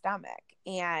in my stomach,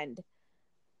 and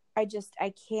I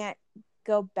can't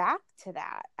go back to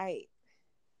that. I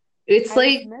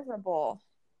was miserable.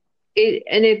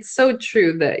 And it's so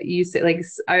true that you say, like,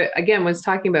 I again was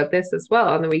talking about this as well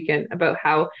on the weekend about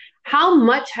how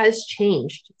much has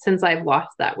changed since I've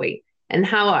lost that weight, and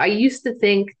how I used to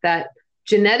think that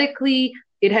genetically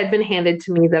it had been handed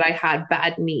to me that I had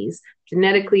bad knees.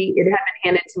 Genetically, it had been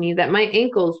handed to me that my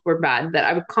ankles were bad, that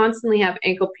I would constantly have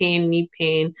ankle pain, knee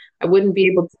pain. I wouldn't be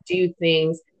able to do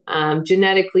things.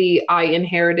 Genetically, I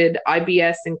inherited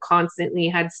IBS and constantly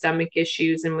had stomach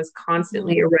issues and was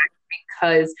constantly erect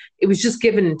because it was just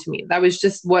given to me. That was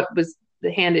just what was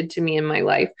handed to me in my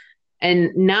life.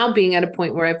 And now being at a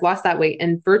point where I've lost that weight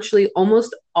and virtually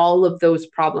almost all of those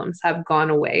problems have gone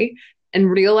away, and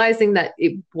realizing that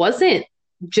it wasn't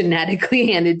genetically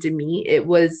handed to me, it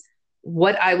was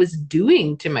what I was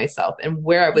doing to myself and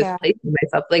where I was placing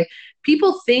myself. Like,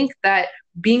 people think that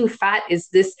being fat is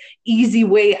this easy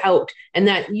way out and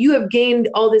that you have gained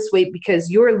all this weight because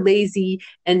you're lazy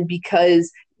and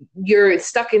because you're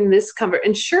stuck in this comfort.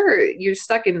 And sure, you're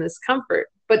stuck in this comfort,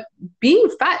 but being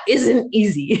fat isn't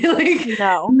easy. Like,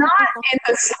 no, not in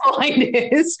the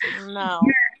slightest. No.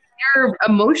 Your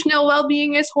emotional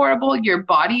well-being is horrible. Your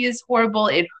body is horrible.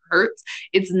 It hurts.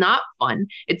 It's not fun.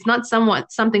 It's not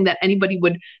something that anybody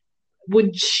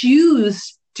would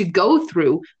choose to go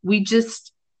through. We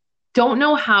just don't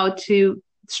know how to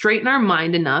straighten our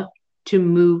mind enough to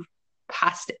move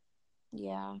past it.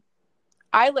 Yeah.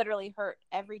 I literally hurt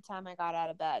every time I got out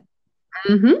of bed.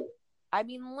 Mm-hmm. I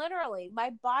mean, literally,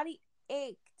 my body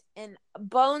ached and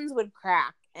bones would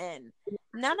crack, and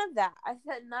none of that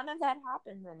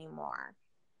happens anymore.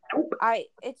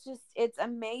 It's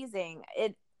amazing.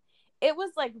 It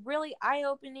was like really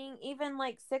eye-opening even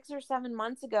like 6 or 7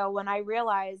 months ago when I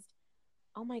realized,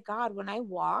 oh my God, when I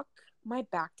walk, my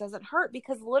back doesn't hurt,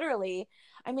 because literally,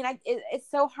 I mean,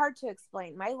 it's so hard to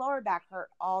explain. My lower back hurt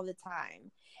all the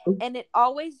time, and it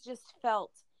always just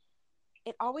felt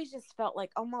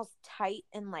like almost tight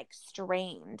and like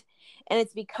strained. And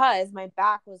it's because my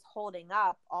back was holding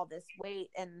up all this weight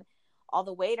and all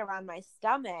the weight around my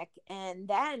stomach. And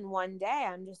then one day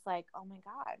I'm just like, oh my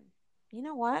God, you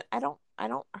know what? I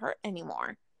don't hurt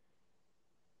anymore.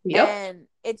 Yep. And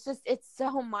it's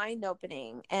so mind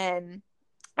opening. And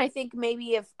I think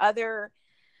maybe if other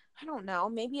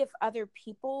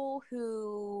people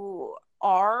who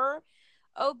are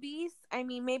obese, I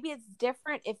mean, maybe it's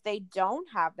different if they don't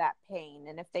have that pain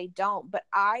and if they don't, but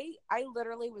I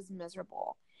literally was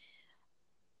miserable.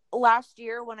 Last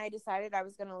year when I decided I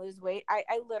was going to lose weight,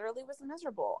 I literally was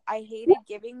miserable. I hated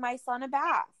giving my son a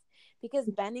bath because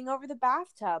bending over the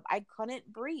bathtub, I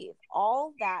couldn't breathe.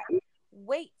 All that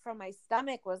weight from my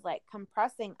stomach was like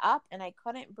compressing up and I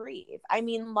couldn't breathe. I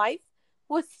mean, life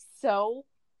was so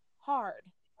hard.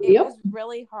 It was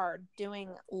really hard doing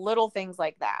little things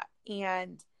like that.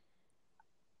 And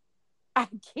I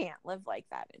can't live like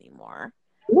that anymore.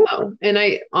 No. And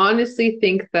I honestly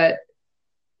think that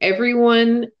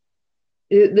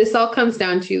this all comes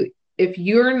down to, if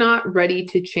you're not ready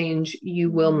to change,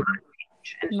 you will not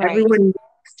change. And everyone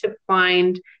needs to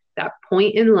find that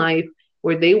point in life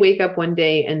where they wake up one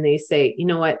day and they say, you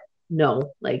know what?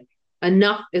 No, like,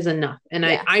 enough is enough. And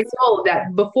I know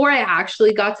that before I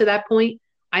actually got to that point,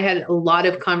 I had a lot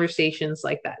of conversations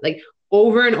like that. Like,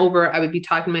 over and over, I would be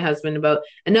talking to my husband about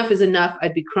enough is enough.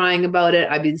 I'd be crying about it.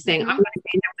 I'd be saying, I'm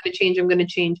going to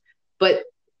change. But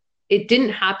it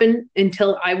didn't happen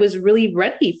until I was really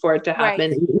ready for it to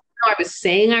happen. Right. Even though I was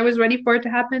saying I was ready for it to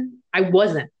happen, I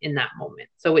wasn't in that moment.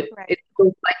 So it Right.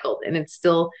 still cycled, and it's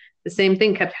still the same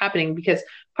thing kept happening, because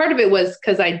part of it was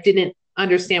because I didn't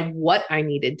understand what I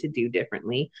needed to do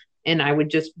differently. And I would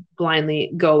just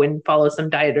blindly go and follow some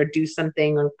diet or do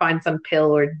something or find some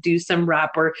pill or do some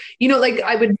rap or, like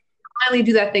I would blindly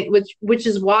do that thing, which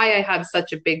is why I have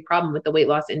such a big problem with the weight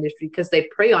loss industry, because they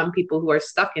prey on people who are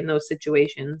stuck in those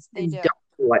situations and don't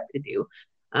know what to do.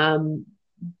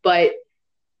 But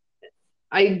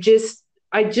I just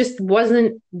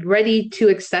wasn't ready to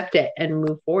accept it and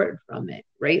move forward from it.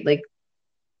 Right. Like,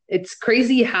 it's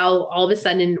crazy how all of a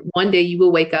sudden one day you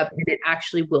will wake up and it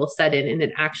actually will set in and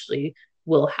it actually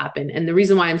will happen. And the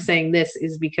reason why I'm saying this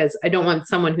is because I don't want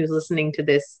someone who's listening to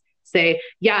this say,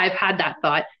 yeah, I've had that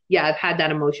thought. Yeah, I've had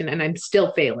that emotion and I'm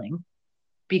still failing.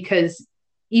 Because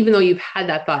even though you've had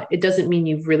that thought, it doesn't mean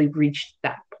you've really reached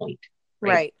that point.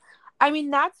 Right. I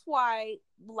mean, that's why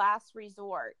Last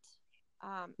Resort,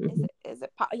 is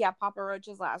it Papa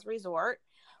Roach's Last Resort.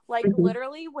 Like,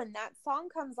 literally when that song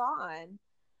comes on,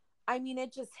 I mean,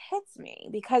 it just hits me,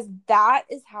 because that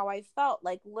is how I felt.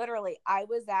 Like, literally, I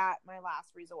was at my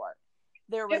last resort.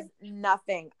 There was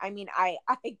nothing. I mean, I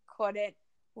couldn't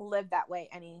live that way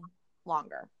any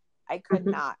longer. I could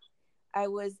not. I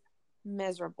was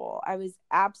miserable. I was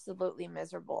absolutely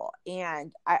miserable.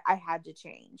 And I had to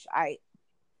change. I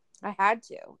had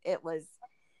to.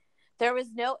 There was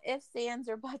no ifs, ands,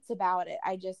 or buts about it.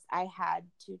 I had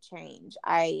to change.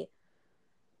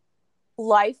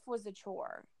 Life was a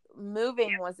chore.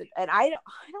 Moving was it, and I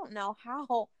don't know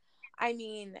how. I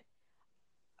mean,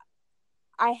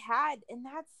 and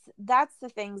that's the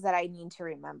things that I need to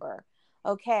remember.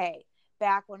 Okay,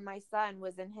 back when my son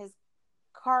was in his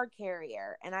car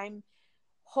carrier and I'm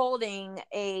holding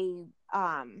an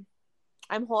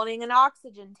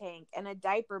oxygen tank and a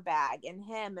diaper bag and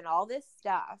him and all this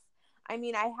stuff. I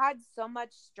mean, I had so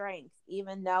much strength,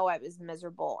 even though I was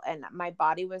miserable and my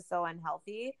body was so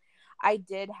unhealthy. I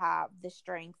did have the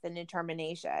strength and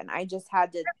determination. I just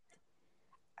had to,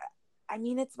 I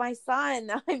mean, it's my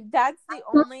son. That's the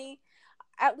only,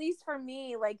 at least for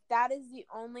me, like, that is the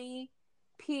only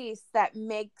piece that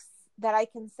I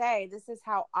can say, this is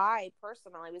how I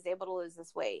personally was able to lose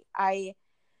this weight. I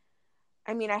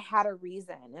mean, I had a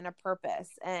reason and a purpose,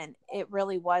 and it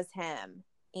really was him.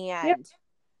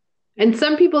 And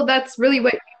some people, that's really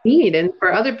what you need. And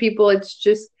for other people, it's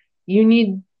just, you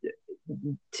need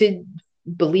to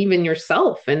believe in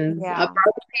yourself. And for other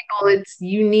people, it's,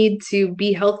 you need to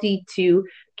be healthy to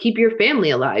keep your family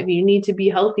alive. You need to be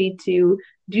healthy to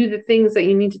do the things that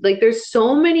you need to, like, there's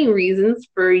so many reasons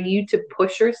for you to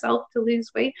push yourself to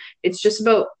lose weight. It's just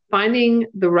about finding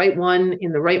the right one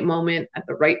in the right moment at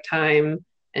the right time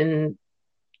and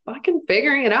fucking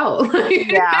figuring it out.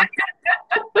 Yeah.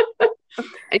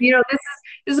 And this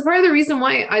is part of the reason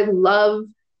why I love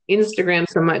Instagram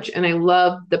so much, and I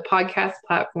love the podcast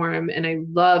platform, and I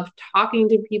love talking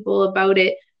to people about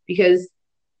it, because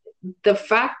the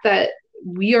fact that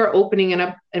we are opening it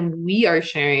up and we are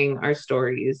sharing our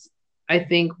stories, I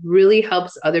think really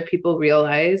helps other people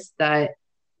realize that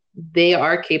they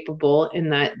are capable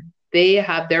and that they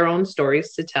have their own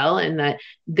stories to tell, and that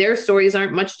their stories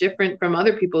aren't much different from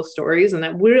other people's stories, and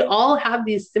that we all have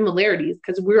these similarities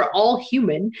because we're all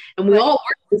human and we all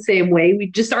work the same way. We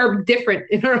just are different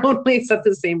in our own ways at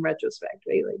the same retrospect,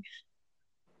 right?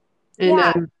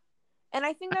 And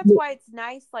I think that's why it's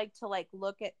nice, like, to like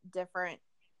look at different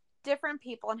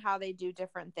people and how they do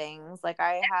different things. Like,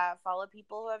 I have followed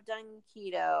people who have done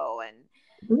keto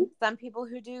and some people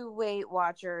who do Weight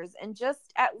Watchers, and just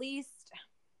at least,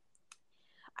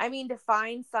 I mean, to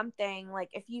find something, like,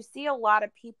 if you see a lot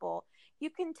of people, you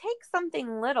can take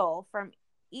something little from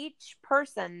each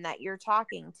person that you're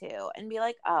talking to and be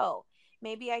like, oh,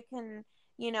 maybe I can,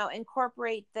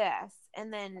 incorporate this,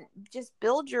 and then just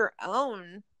build your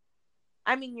own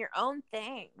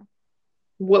thing.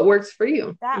 What works for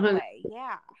you. That way,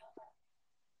 yeah.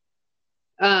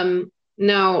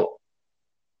 Now,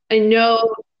 I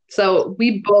know, so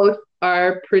we both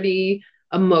are pretty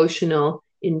emotional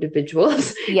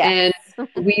individuals. Yes. And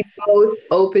we both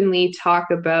openly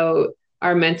talk about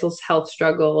our mental health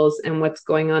struggles and what's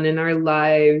going on in our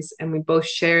lives, and we both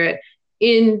share it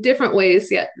in different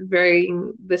ways, yet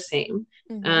varying the same.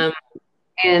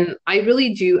 And I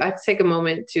really do, I have to take a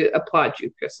moment to applaud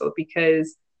you, Crystal,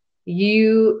 because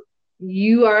you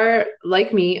are,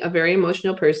 like me, a very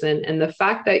emotional person, and the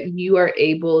fact that you are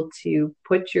able to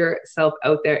put yourself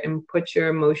out there and put your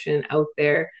emotion out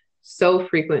there so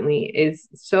frequently is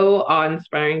so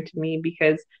awe-inspiring to me.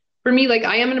 Because for me, like,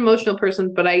 I am an emotional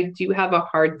person, but I do have a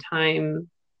hard time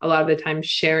a lot of the time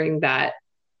sharing that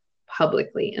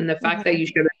publicly. And the fact that you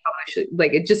share that publicly,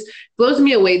 like, it just blows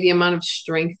me away, the amount of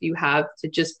strength you have to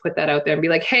just put that out there and be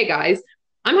like, hey guys,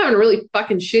 I'm having a really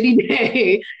fucking shitty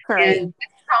day. Right. And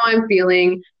that's how I'm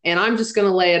feeling. And I'm just going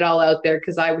to lay it all out there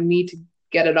because I need to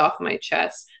get it off my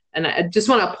chest. And I just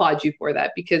want to applaud you for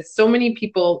that, because so many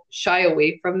people shy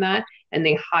away from that and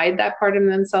they hide that part of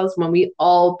themselves, when we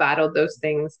all battle those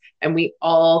things and we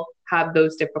all have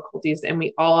those difficulties and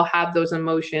we all have those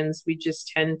emotions. We just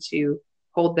tend to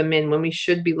hold them in when we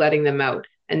should be letting them out.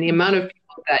 And the amount of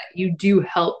people that you do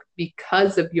help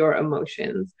because of your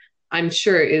emotions, I'm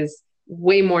sure, is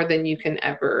way more than you can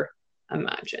ever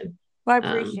imagine. Well, I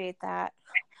appreciate that.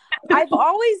 I've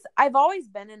always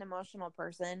been an emotional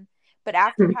person, but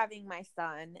after having my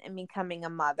son and becoming a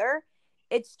mother,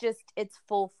 it's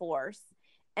full force.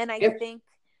 And I think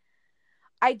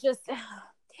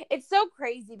it's so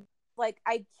crazy. Like,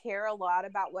 I care a lot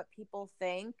about what people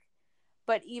think,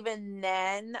 but even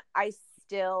then I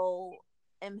still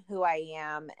am who I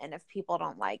am. And if people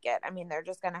don't like it, I mean, they're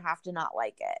just going to have to not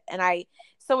like it.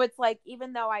 So it's like,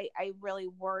 even though I really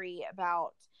worry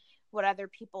about what other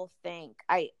people think,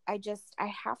 I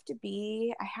have to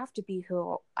be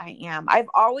who I am. I've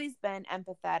always been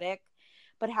empathetic,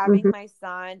 but having my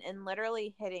son and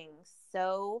literally hitting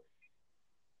so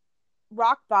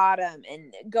rock bottom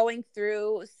and going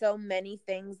through so many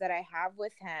things that I have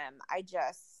with him, I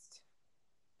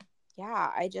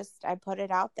put it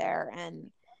out there,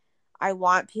 and I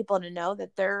want people to know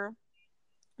that they're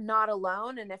not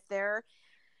alone. And if they're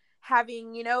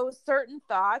having, certain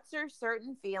thoughts or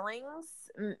certain feelings,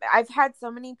 I've had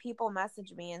so many people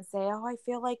message me and say, oh, I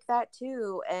feel like that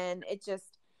too. And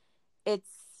it's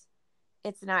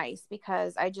nice,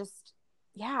 because I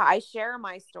share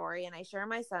my story and I share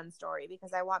my son's story,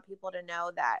 because I want people to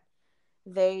know that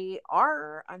they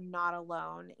are not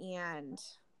alone. And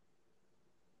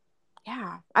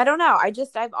yeah, I don't know.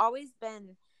 I've always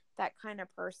been that kind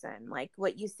of person. Like,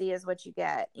 what you see is what you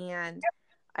get. And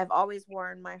I've always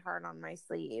worn my heart on my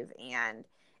sleeve. And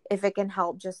if it can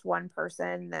help just one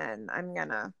person, then I'm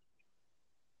gonna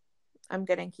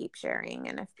keep sharing.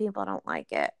 And if people don't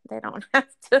like it, they don't have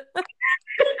to.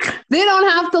 They don't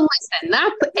have to listen.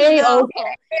 That's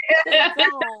A-okay. They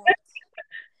don't.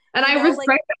 And I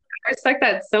respect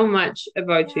that so much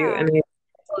about you. And I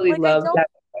absolutely love that.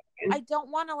 I don't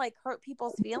want to hurt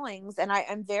people's feelings. And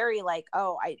I'm very I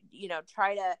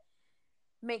try to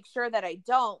make sure that I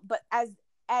don't. But as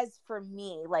for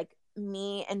me,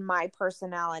 me and my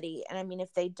personality, and I mean,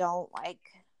 if they don't like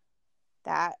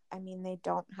that, I mean, they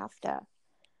don't have to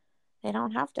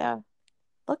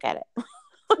look at it.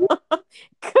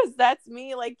 Because that's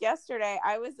me. Like, yesterday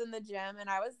I was in the gym and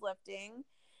I was lifting,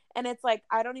 and it's like,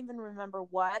 I don't even remember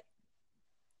what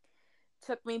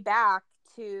took me back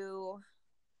to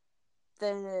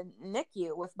the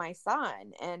NICU with my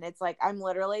son. And it's like, I'm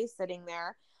literally sitting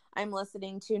there, I'm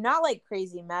listening to not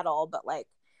crazy metal, but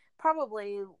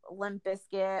probably Limp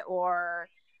Bizkit or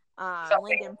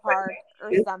Linkin Park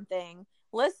or something,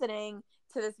 listening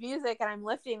to this music, and I'm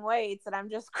lifting weights and I'm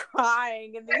just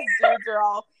crying, and these dudes are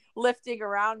all lifting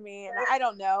around me, and I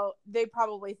don't know, they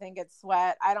probably think it's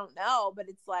sweat, I don't know, but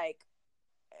it's like,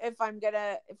 if I'm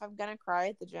gonna cry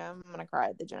at the gym, I'm gonna cry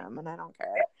at the gym, and I don't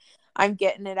care. I'm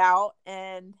getting it out,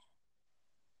 and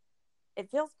it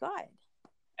feels good.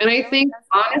 And I think,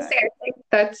 honestly,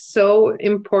 that's so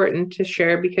important to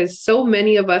share, because so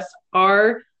many of us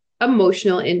are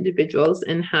emotional individuals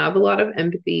and have a lot of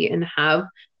empathy and have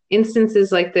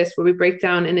instances like this where we break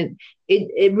down. And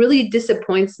it really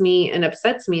disappoints me and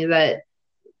upsets me that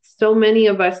so many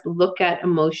of us look at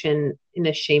emotion in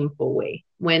a shameful way,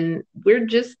 when we're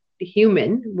just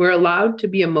human. We're allowed to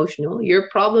be emotional. Your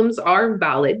problems are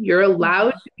valid. You're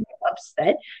allowed to be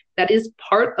upset. That is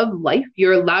part of life.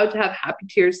 You're allowed to have happy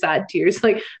tears, sad tears.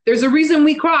 There's a reason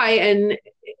we cry, and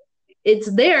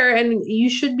it's there, and you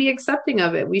should be accepting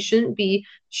of it. We shouldn't be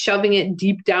shoving it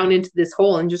deep down into this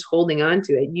hole and just holding on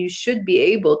to it. You should be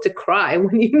able to cry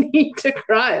when you need to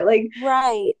cry.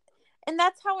 Right. And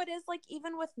that's how it is,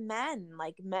 even with men.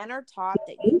 Men are taught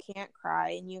that you can't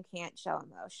cry and you can't show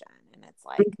emotion. And it's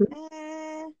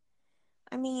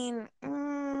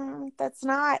that's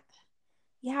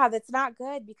not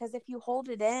good, because if you hold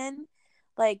it in,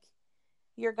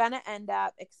 you're going to end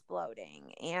up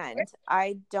exploding. And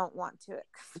I don't want to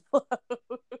explode.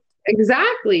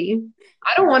 Exactly.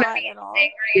 I don't want to be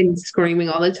angry and screaming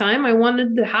all the time. I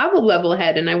wanted to have a level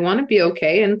head, and I want to be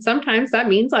okay. And sometimes that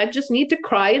means I just need to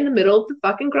cry in the middle of the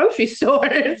fucking grocery store.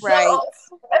 Right.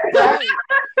 Right.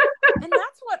 And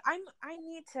that's what I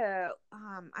need to,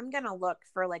 I'm going to look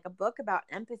for a book about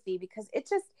empathy, because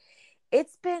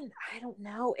it's been, I don't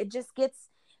know, it just gets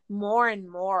more and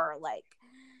more like,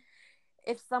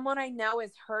 if someone I know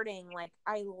is hurting, like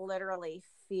I literally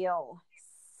feel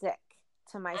sick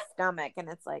to my stomach, and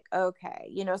it's like, okay,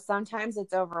 you know, sometimes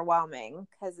it's overwhelming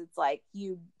because it's like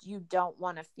you don't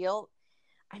want to feel,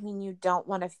 I mean, you don't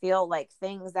want to feel like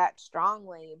things that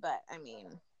strongly, but I mean,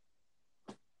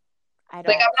 I don't.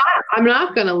 Like I'm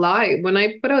not gonna lie. When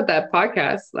I put out that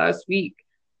podcast last week,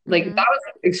 like that was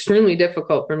extremely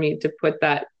difficult for me to put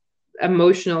that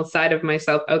emotional side of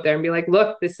myself out there and be like,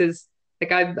 look, this is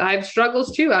like I have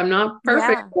struggles too. I'm not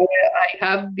perfect. Yeah. I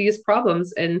have these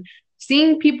problems, and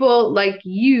seeing people like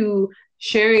you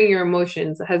sharing your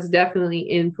emotions has definitely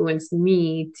influenced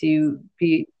me to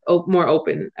be more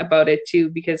open about it too,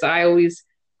 because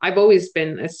I've always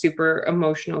been a super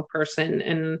emotional person,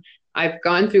 and I've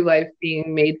gone through life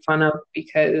being made fun of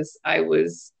because I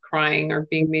was crying, or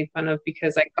being made fun of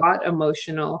because I got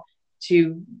emotional,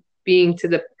 to being to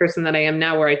the person that I am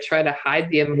now, where I try to hide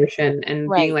the emotion and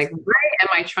being like, why am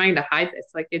I trying to hide this?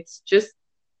 Like, it's just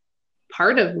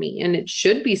part of me, and it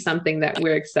should be something that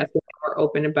we're accepting or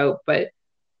open about. But,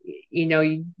 you know,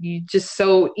 you just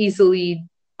so easily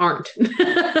aren't.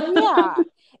 Yeah.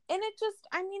 And it just,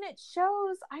 I mean, it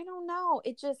shows, I don't know,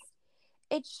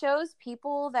 it shows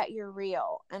people that you're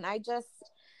real. And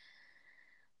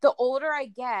the older I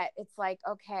get, it's like,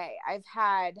 okay, I've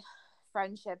had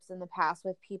friendships in the past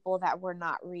with people that were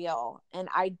not real, and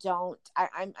I'm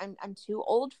too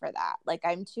old for that. Like,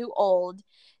 I'm too old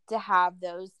to have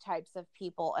those types of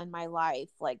people in my life,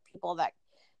 like people that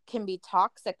can be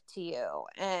toxic to you.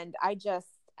 And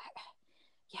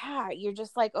yeah, you're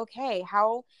just like, okay,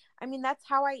 I mean, that's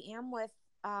how I am with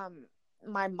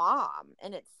my mom,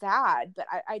 and it's sad, but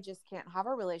I just can't have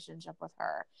a relationship with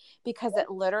her because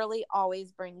it literally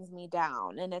always brings me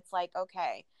down. And it's like,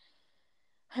 okay,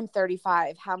 I'm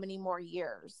 35. How many more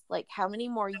years? Like, how many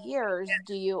more years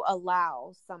do you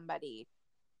allow somebody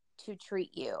to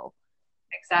treat you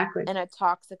Exactly. in a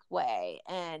toxic way?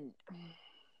 And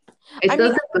it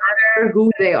doesn't matter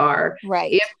who they are.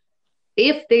 Right.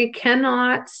 If they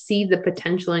cannot see the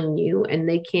potential in you, and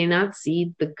they cannot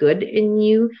see the good in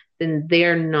you, then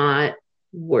they're not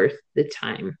worth the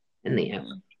time and the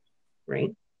effort.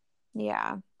 Right?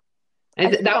 Yeah. I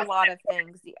think a lot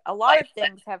of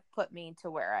things have put me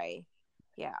to where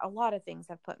a lot of things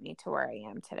have put me to where I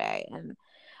am today. And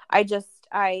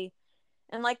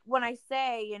and like, when I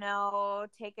say, you know,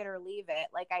 take it or leave it,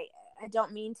 like, I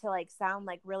don't mean to like sound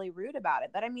like really rude about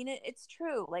it, but I mean, it's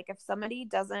true. Like, if somebody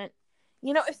doesn't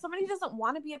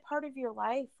want to be a part of your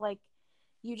life, like,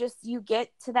 you get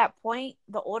to that point,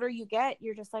 the older you get,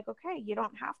 you're just like, okay, you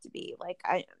don't have to be like,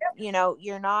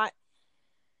 you're not,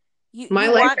 my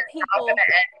you life want is people not gonna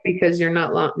end because you're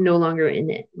no longer in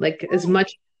it. Like, as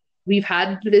much we've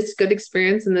had this good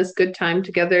experience and this good time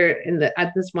together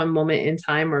at this one moment in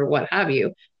time, or what have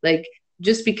you, like,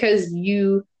 just because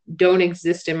you don't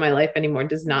exist in my life anymore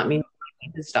does not mean I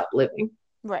need to stop living.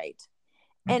 Right.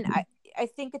 And I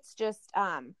think it's just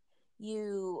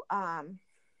you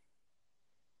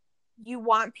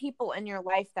want people in your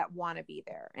life that want to be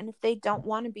there. And if they don't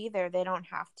want to be there, they don't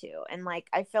have to. And like,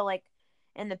 I feel like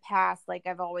in the past, like,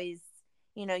 I've always,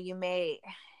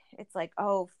 it's like,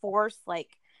 oh, force like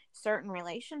certain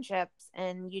relationships,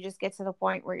 and you just get to the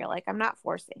point where you're like, I'm not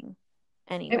forcing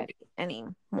anybody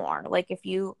anymore. Like, if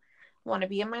you want to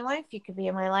be in my life, you could be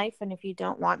in my life. And if you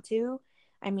don't want to,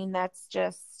 I mean, that's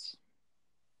just,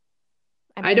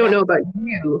 I don't know about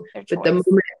you, but the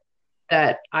moment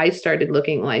that I started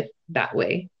looking life that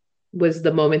way was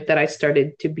the moment that I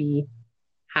started to be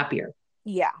happier.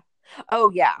 Yeah. Oh,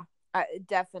 yeah.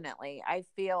 Definitely. I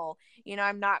feel,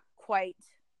 I'm not quite,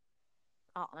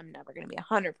 I'm never going to be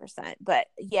 100%, but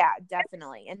yeah,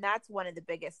 definitely. And that's one of the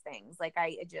biggest things. Like,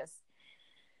 I just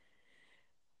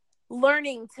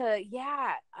learning to,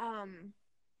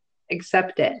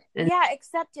 accept it.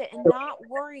 Accept it and not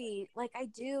worry like I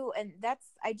do. And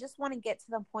I just want to get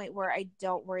to the point where I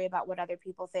don't worry about what other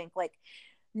people think. Like,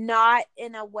 not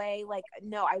in a way like,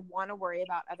 no, I want to worry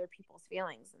about other people's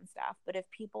feelings and stuff. But if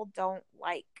people don't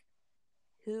like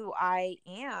who I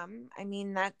am,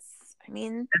 that's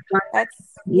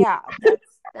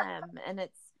them, and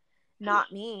it's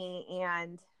not me.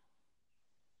 And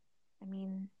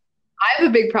I have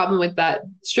a big problem with that,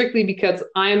 strictly because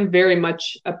I'm very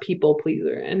much a people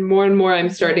pleaser, and more I'm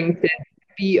starting to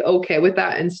be okay with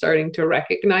that and starting to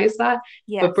recognize that.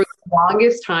 Yes. But for the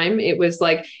longest time, it was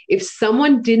like, if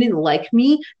someone didn't like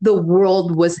me, the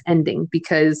world was ending,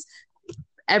 because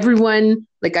everyone,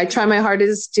 like, I try my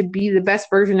hardest to be the best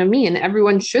version of me, and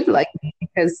everyone should like me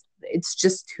because it's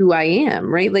just who I am,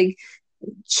 right? Like,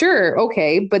 sure,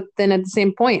 okay, but then at the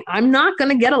same point, I'm not going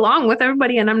to get along with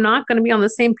everybody and I'm not going to be on the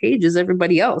same page as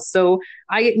everybody else. So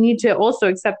I need to also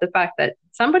accept the fact that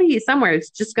somebody somewhere is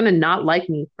just going to not like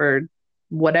me for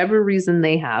whatever reason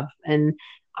they have. And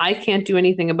I can't do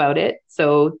anything about it.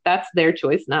 So that's their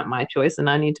choice, not my choice. And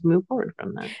I need to move forward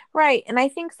from that. Right. And I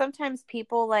think sometimes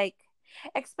people like,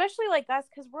 especially like us,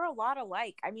 because we're a lot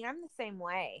alike. I mean, I'm the same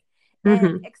way.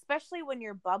 And especially when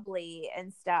you're bubbly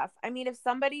and stuff. I mean, if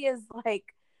somebody is like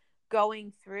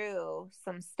going through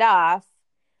some stuff,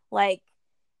 like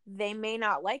they may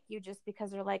not like you just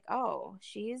because they're like, oh,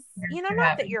 she's, you know,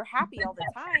 not that you're happy all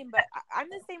the time, but I'm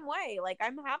the same way. Like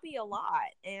I'm happy a lot.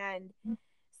 And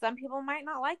some people might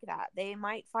not like that. They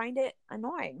might find it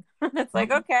annoying. It's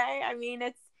like, okay. I mean,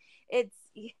 it's,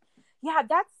 yeah,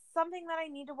 that's something that I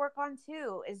need to work on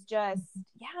too, is just,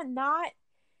 yeah, not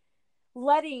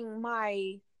letting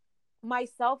my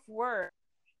self-worth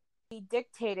be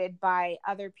dictated by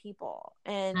other people.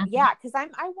 And yeah, because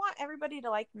I want everybody to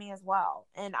like me as well.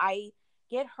 And I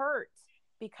get hurt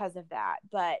because of that.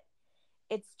 But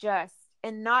it's just,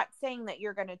 and not saying that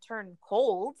you're going to turn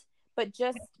cold, but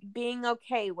just being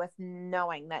okay with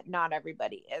knowing that not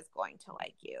everybody is going to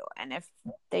like you. And if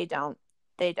they don't,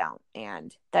 they don't.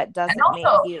 And that doesn't make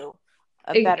you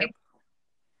a better.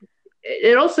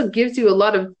 It also gives you a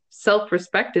lot of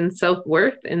self-respect and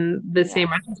self-worth in the same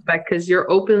aspect, because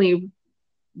you're openly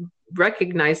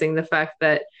recognizing the fact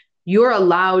that you're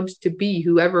allowed to be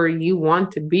whoever you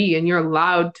want to be, and you're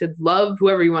allowed to love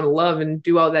whoever you want to love and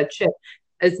do all that shit.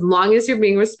 As long as you're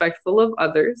being respectful of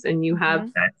others and you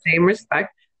have that same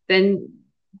respect, then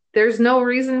there's no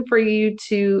reason for you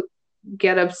to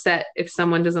get upset if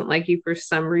someone doesn't like you for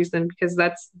some reason, because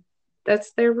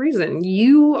that's their reason.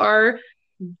 You are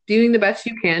doing the best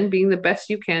you can, being the best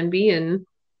you can be, and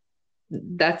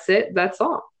that's it. That's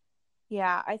all.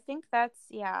 Yeah, I think that's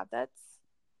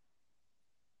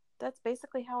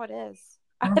basically how it is.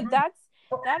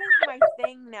 That is my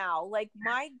thing now. Like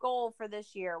my goal for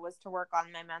this year was to work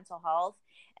on my mental health,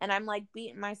 and I'm like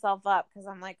beating myself up because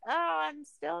I'm like, oh, I'm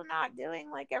still not doing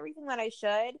like everything that I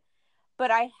should, but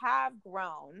I have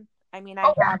grown. I mean,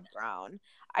 I have grown.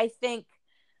 I think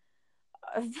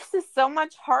this is so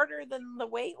much harder than the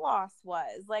weight loss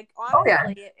was. Like,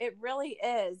 honestly, it really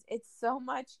is. It's so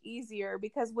much easier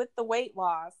because with the weight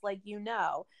loss, like, you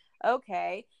know,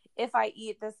 okay, if I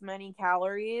eat this many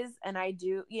calories and I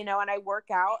do, you know, and I work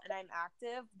out and I'm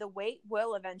active, the weight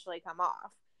will eventually come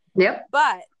off. Yep.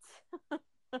 But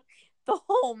the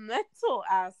whole mental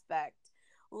aspect,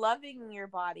 loving your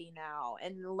body now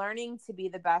and learning to be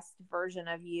the best version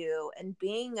of you and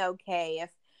being okay if,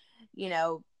 you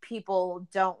know, people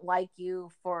don't like you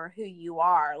for who you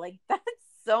are, like that's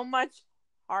so much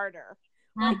harder.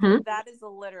 Like that is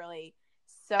literally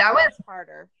so much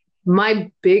harder.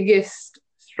 My biggest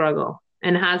struggle,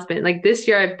 and has been, like, this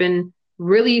year I've been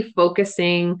really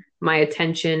focusing my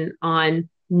attention on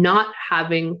not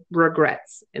having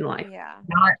regrets in life,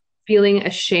 not feeling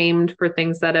ashamed for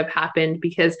things that have happened,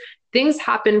 because things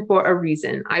happen for a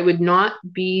reason. I would not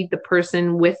be the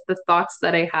person with the thoughts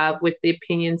that I have, with the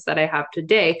opinions that I have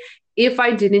today, if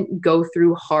I didn't go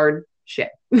through hard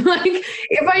shit. Like,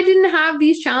 if I didn't have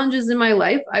these challenges in my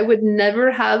life, I would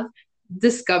never have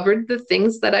discovered the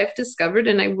things that I've discovered,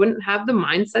 and I wouldn't have the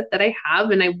mindset that I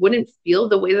have, and I wouldn't feel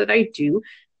the way that I do.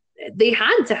 They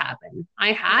had to happen.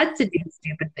 I had to do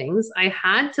stupid things. I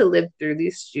had to live through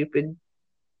these stupid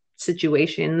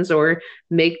situations, or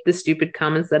make the stupid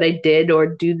comments that I did, or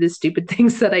do the stupid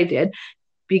things that I did,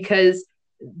 because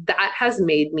that has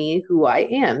made me who I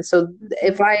am. So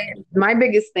my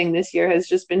biggest thing this year has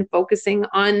just been focusing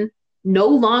on no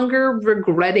longer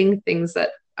regretting things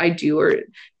that I do, or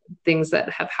things that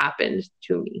have happened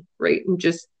to me, right? And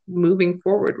just moving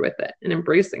forward with it and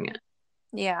embracing it.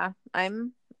 Yeah,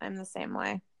 I'm the same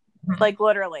way. Like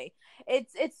literally.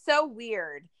 It's so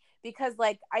weird because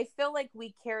like I feel like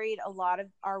we carried a lot of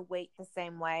our weight the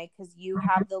same way, because you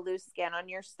have the loose skin on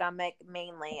your stomach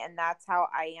mainly, and that's how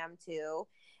I am too.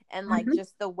 And like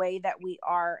just the way that we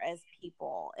are as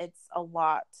people, it's a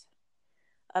lot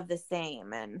of the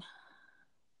same. And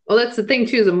well, that's the thing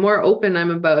too, the more open I'm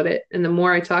about it and the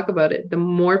more I talk about it, the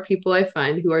more people I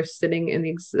find who are sitting in the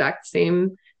exact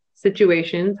same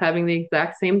situations, having the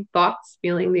exact same thoughts,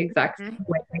 feeling the exact same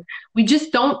way. We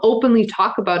just don't openly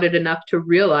talk about it enough to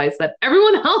realize that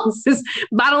everyone else is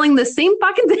battling the same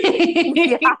fucking thing.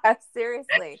 Yeah,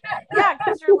 seriously. Yeah,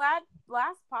 because your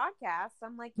last podcast,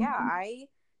 I'm like, yeah, I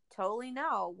totally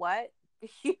know what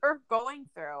you're going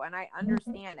through, and I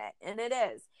understand it, and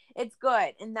it's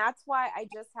good. And that's why I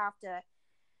just have to,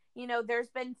 you know, there's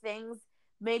been things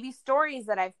maybe stories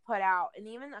that I've put out, and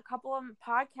even a couple of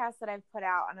podcasts that I've put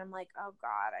out, and I'm like, oh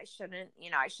God, I shouldn't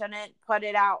put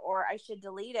it out, or I should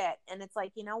delete it. And it's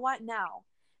like, you know what? No,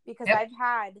 because Yep. I've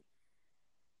had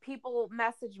people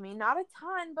message me, not a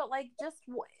ton, but like just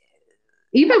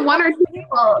even one or two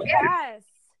people. Yes.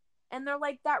 And they're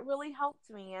like, that really helped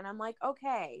me. And I'm like,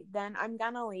 okay, then I'm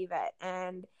going to leave it.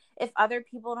 And if other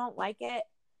people don't like it,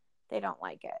 they don't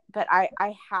like it. But I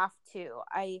have to.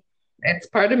 It's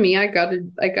part of me. I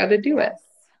gotta do it.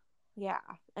 Yeah.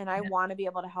 And I want to be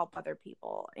able to help other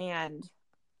people. And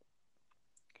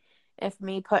if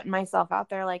me putting myself out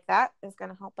there like that is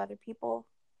going to help other people,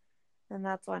 then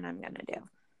that's what I'm going to do.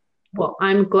 Well,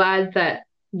 I'm glad that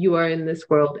you are in this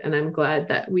world, and I'm glad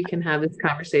that we can have this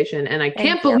conversation. And I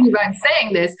can't believe I'm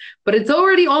saying this, but it's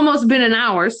already almost been an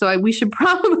hour, so we should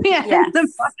probably end the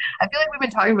podcast. I feel like we've been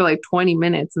talking for like 20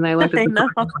 minutes, and I looked at the time,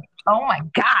 like, oh my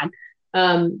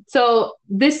God. So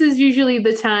this is usually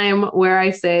the time where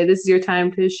I say this is your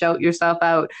time to shout yourself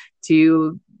out,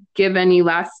 to give any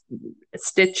last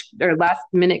stitch or last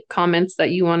minute comments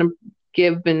that you want to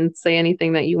give, and say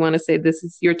anything that you want to say. This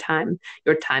is your time.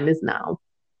 Your time is now.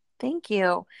 Thank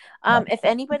you. If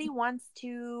anybody wants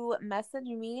to message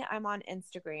me, I'm on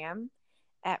Instagram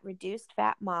at Reduced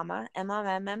Fat Mama,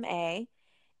 MMMA.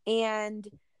 And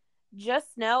just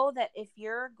know that if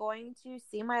you're going to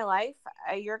see my life,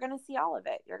 you're going to see all of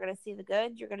it. You're going to see the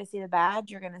good, you're going to see the bad,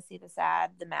 you're going to see the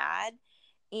sad, the mad,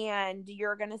 and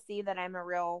you're going to see that I'm a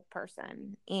real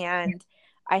person. And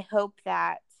I hope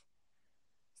that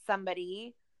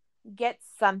somebody gets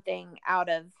something out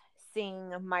of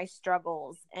seeing my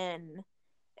struggles. And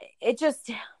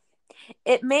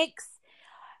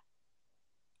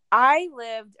I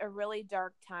lived a really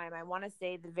dark time. I want to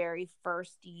say the very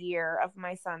first year of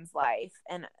my son's life,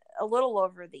 and a little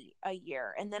over a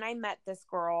year. And then I met this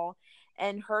girl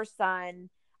and her son.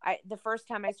 The first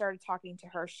time I started talking to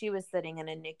her, she was sitting in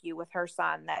a NICU with her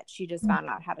son that she just found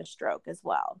out had a stroke as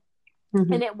well.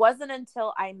 Mm-hmm. And it wasn't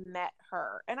until I met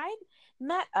her, and I'd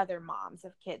met other moms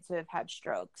of kids who have had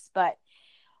strokes, but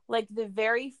like the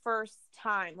very first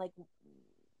time, like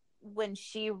when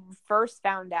she first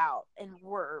found out, and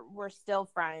we're still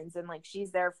friends, and like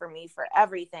she's there for me for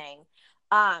everything,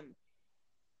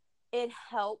 it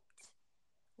helped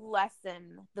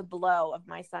lessen the blow of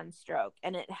my son's stroke,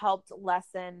 and it helped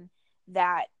lessen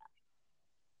that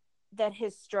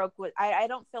his stroke was, I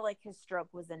don't feel like his stroke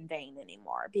was in vain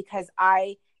anymore, because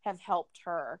I have helped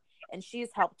her and she's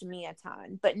helped me a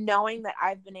ton. But knowing that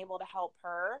I've been able to help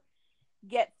her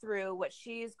get through what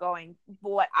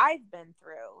I've been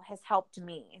through has helped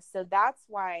me. So that's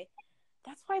why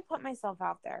I put myself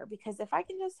out there, because if I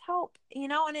can just help,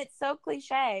 and it's so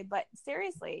cliche, but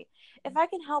seriously, if I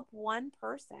can help one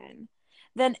person,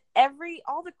 then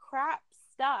all the crap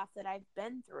stuff that I've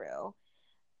been through,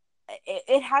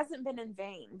 it hasn't been in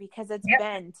vain, because it's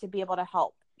been to be able to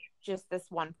help just this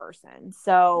one person.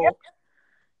 So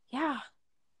yeah,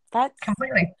 that's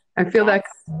completely. I feel that.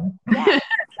 Yeah.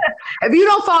 If you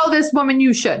don't follow this woman,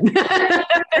 you should.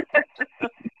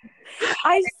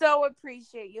 I so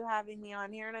appreciate you having me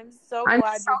on here, and I'm so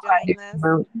glad you're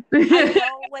doing this. I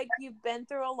know, like, you've been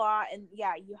through a lot, and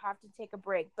yeah, you have to take a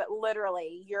break, but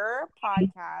literally your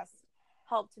podcast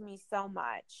helped me so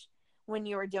much when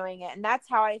you were doing it. And that's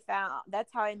how I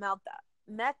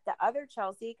met the other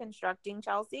Chelsea, Constructing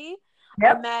Chelsea.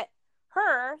 Yep. I met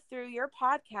her through your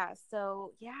podcast.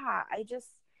 So yeah, I just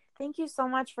thank you so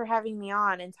much for having me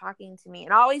on and talking to me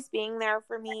and always being there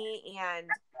for me. And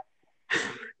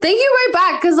thank you right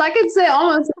back, because I could say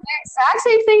almost the exact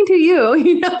same thing to you.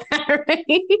 You know that, right?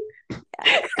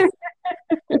 Yes.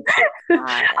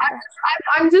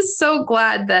 I'm just so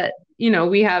glad that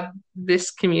we have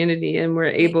this community, and we're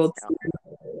able to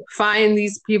find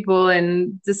these people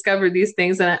and discover these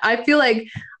things. And I feel like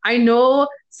I know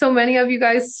so many of you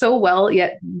guys so well,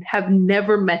 yet have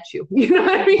never met you. You know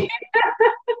what I mean?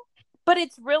 But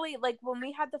it's really like when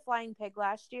we had the Flying Pig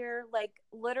last year, like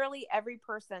literally every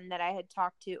person that I had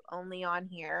talked to only on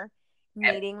here,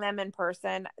 meeting them in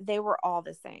person, they were all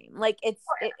the same. Like it's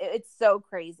so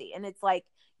crazy. And it's like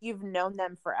you've known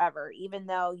them forever, even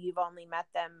though you've only met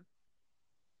them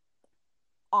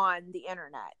on the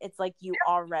internet. It's like you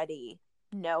already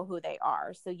know who they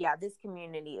are. So yeah, this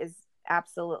community is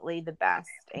absolutely the best.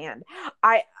 And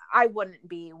I wouldn't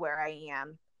be where I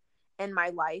am in my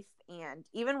life, and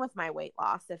even with my weight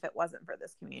loss, if it wasn't for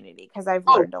this community, because I've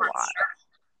learned a lot.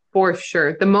 For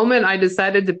sure. The moment I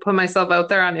decided to put myself out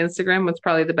there on Instagram was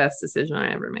probably the best decision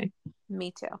I ever made.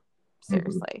 Me too.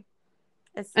 Seriously.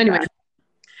 Mm-hmm. Anyway.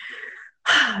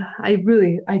 I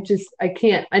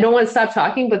don't want to stop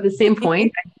talking, but at the same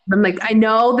point, I I'm like, I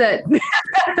know that.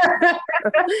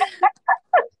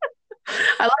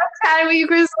 I love chatting with you,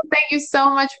 Crystal. Thank you so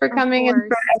much for coming and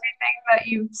for everything that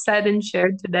you've said and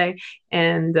shared today.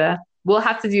 And we'll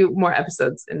have to do more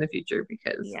episodes in the future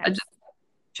because I just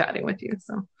chatting with you.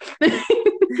 So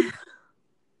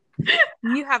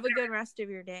you have a good rest of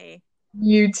your day.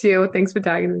 You too. Thanks for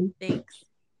talking to me. Thanks.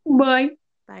 Bye.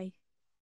 Bye.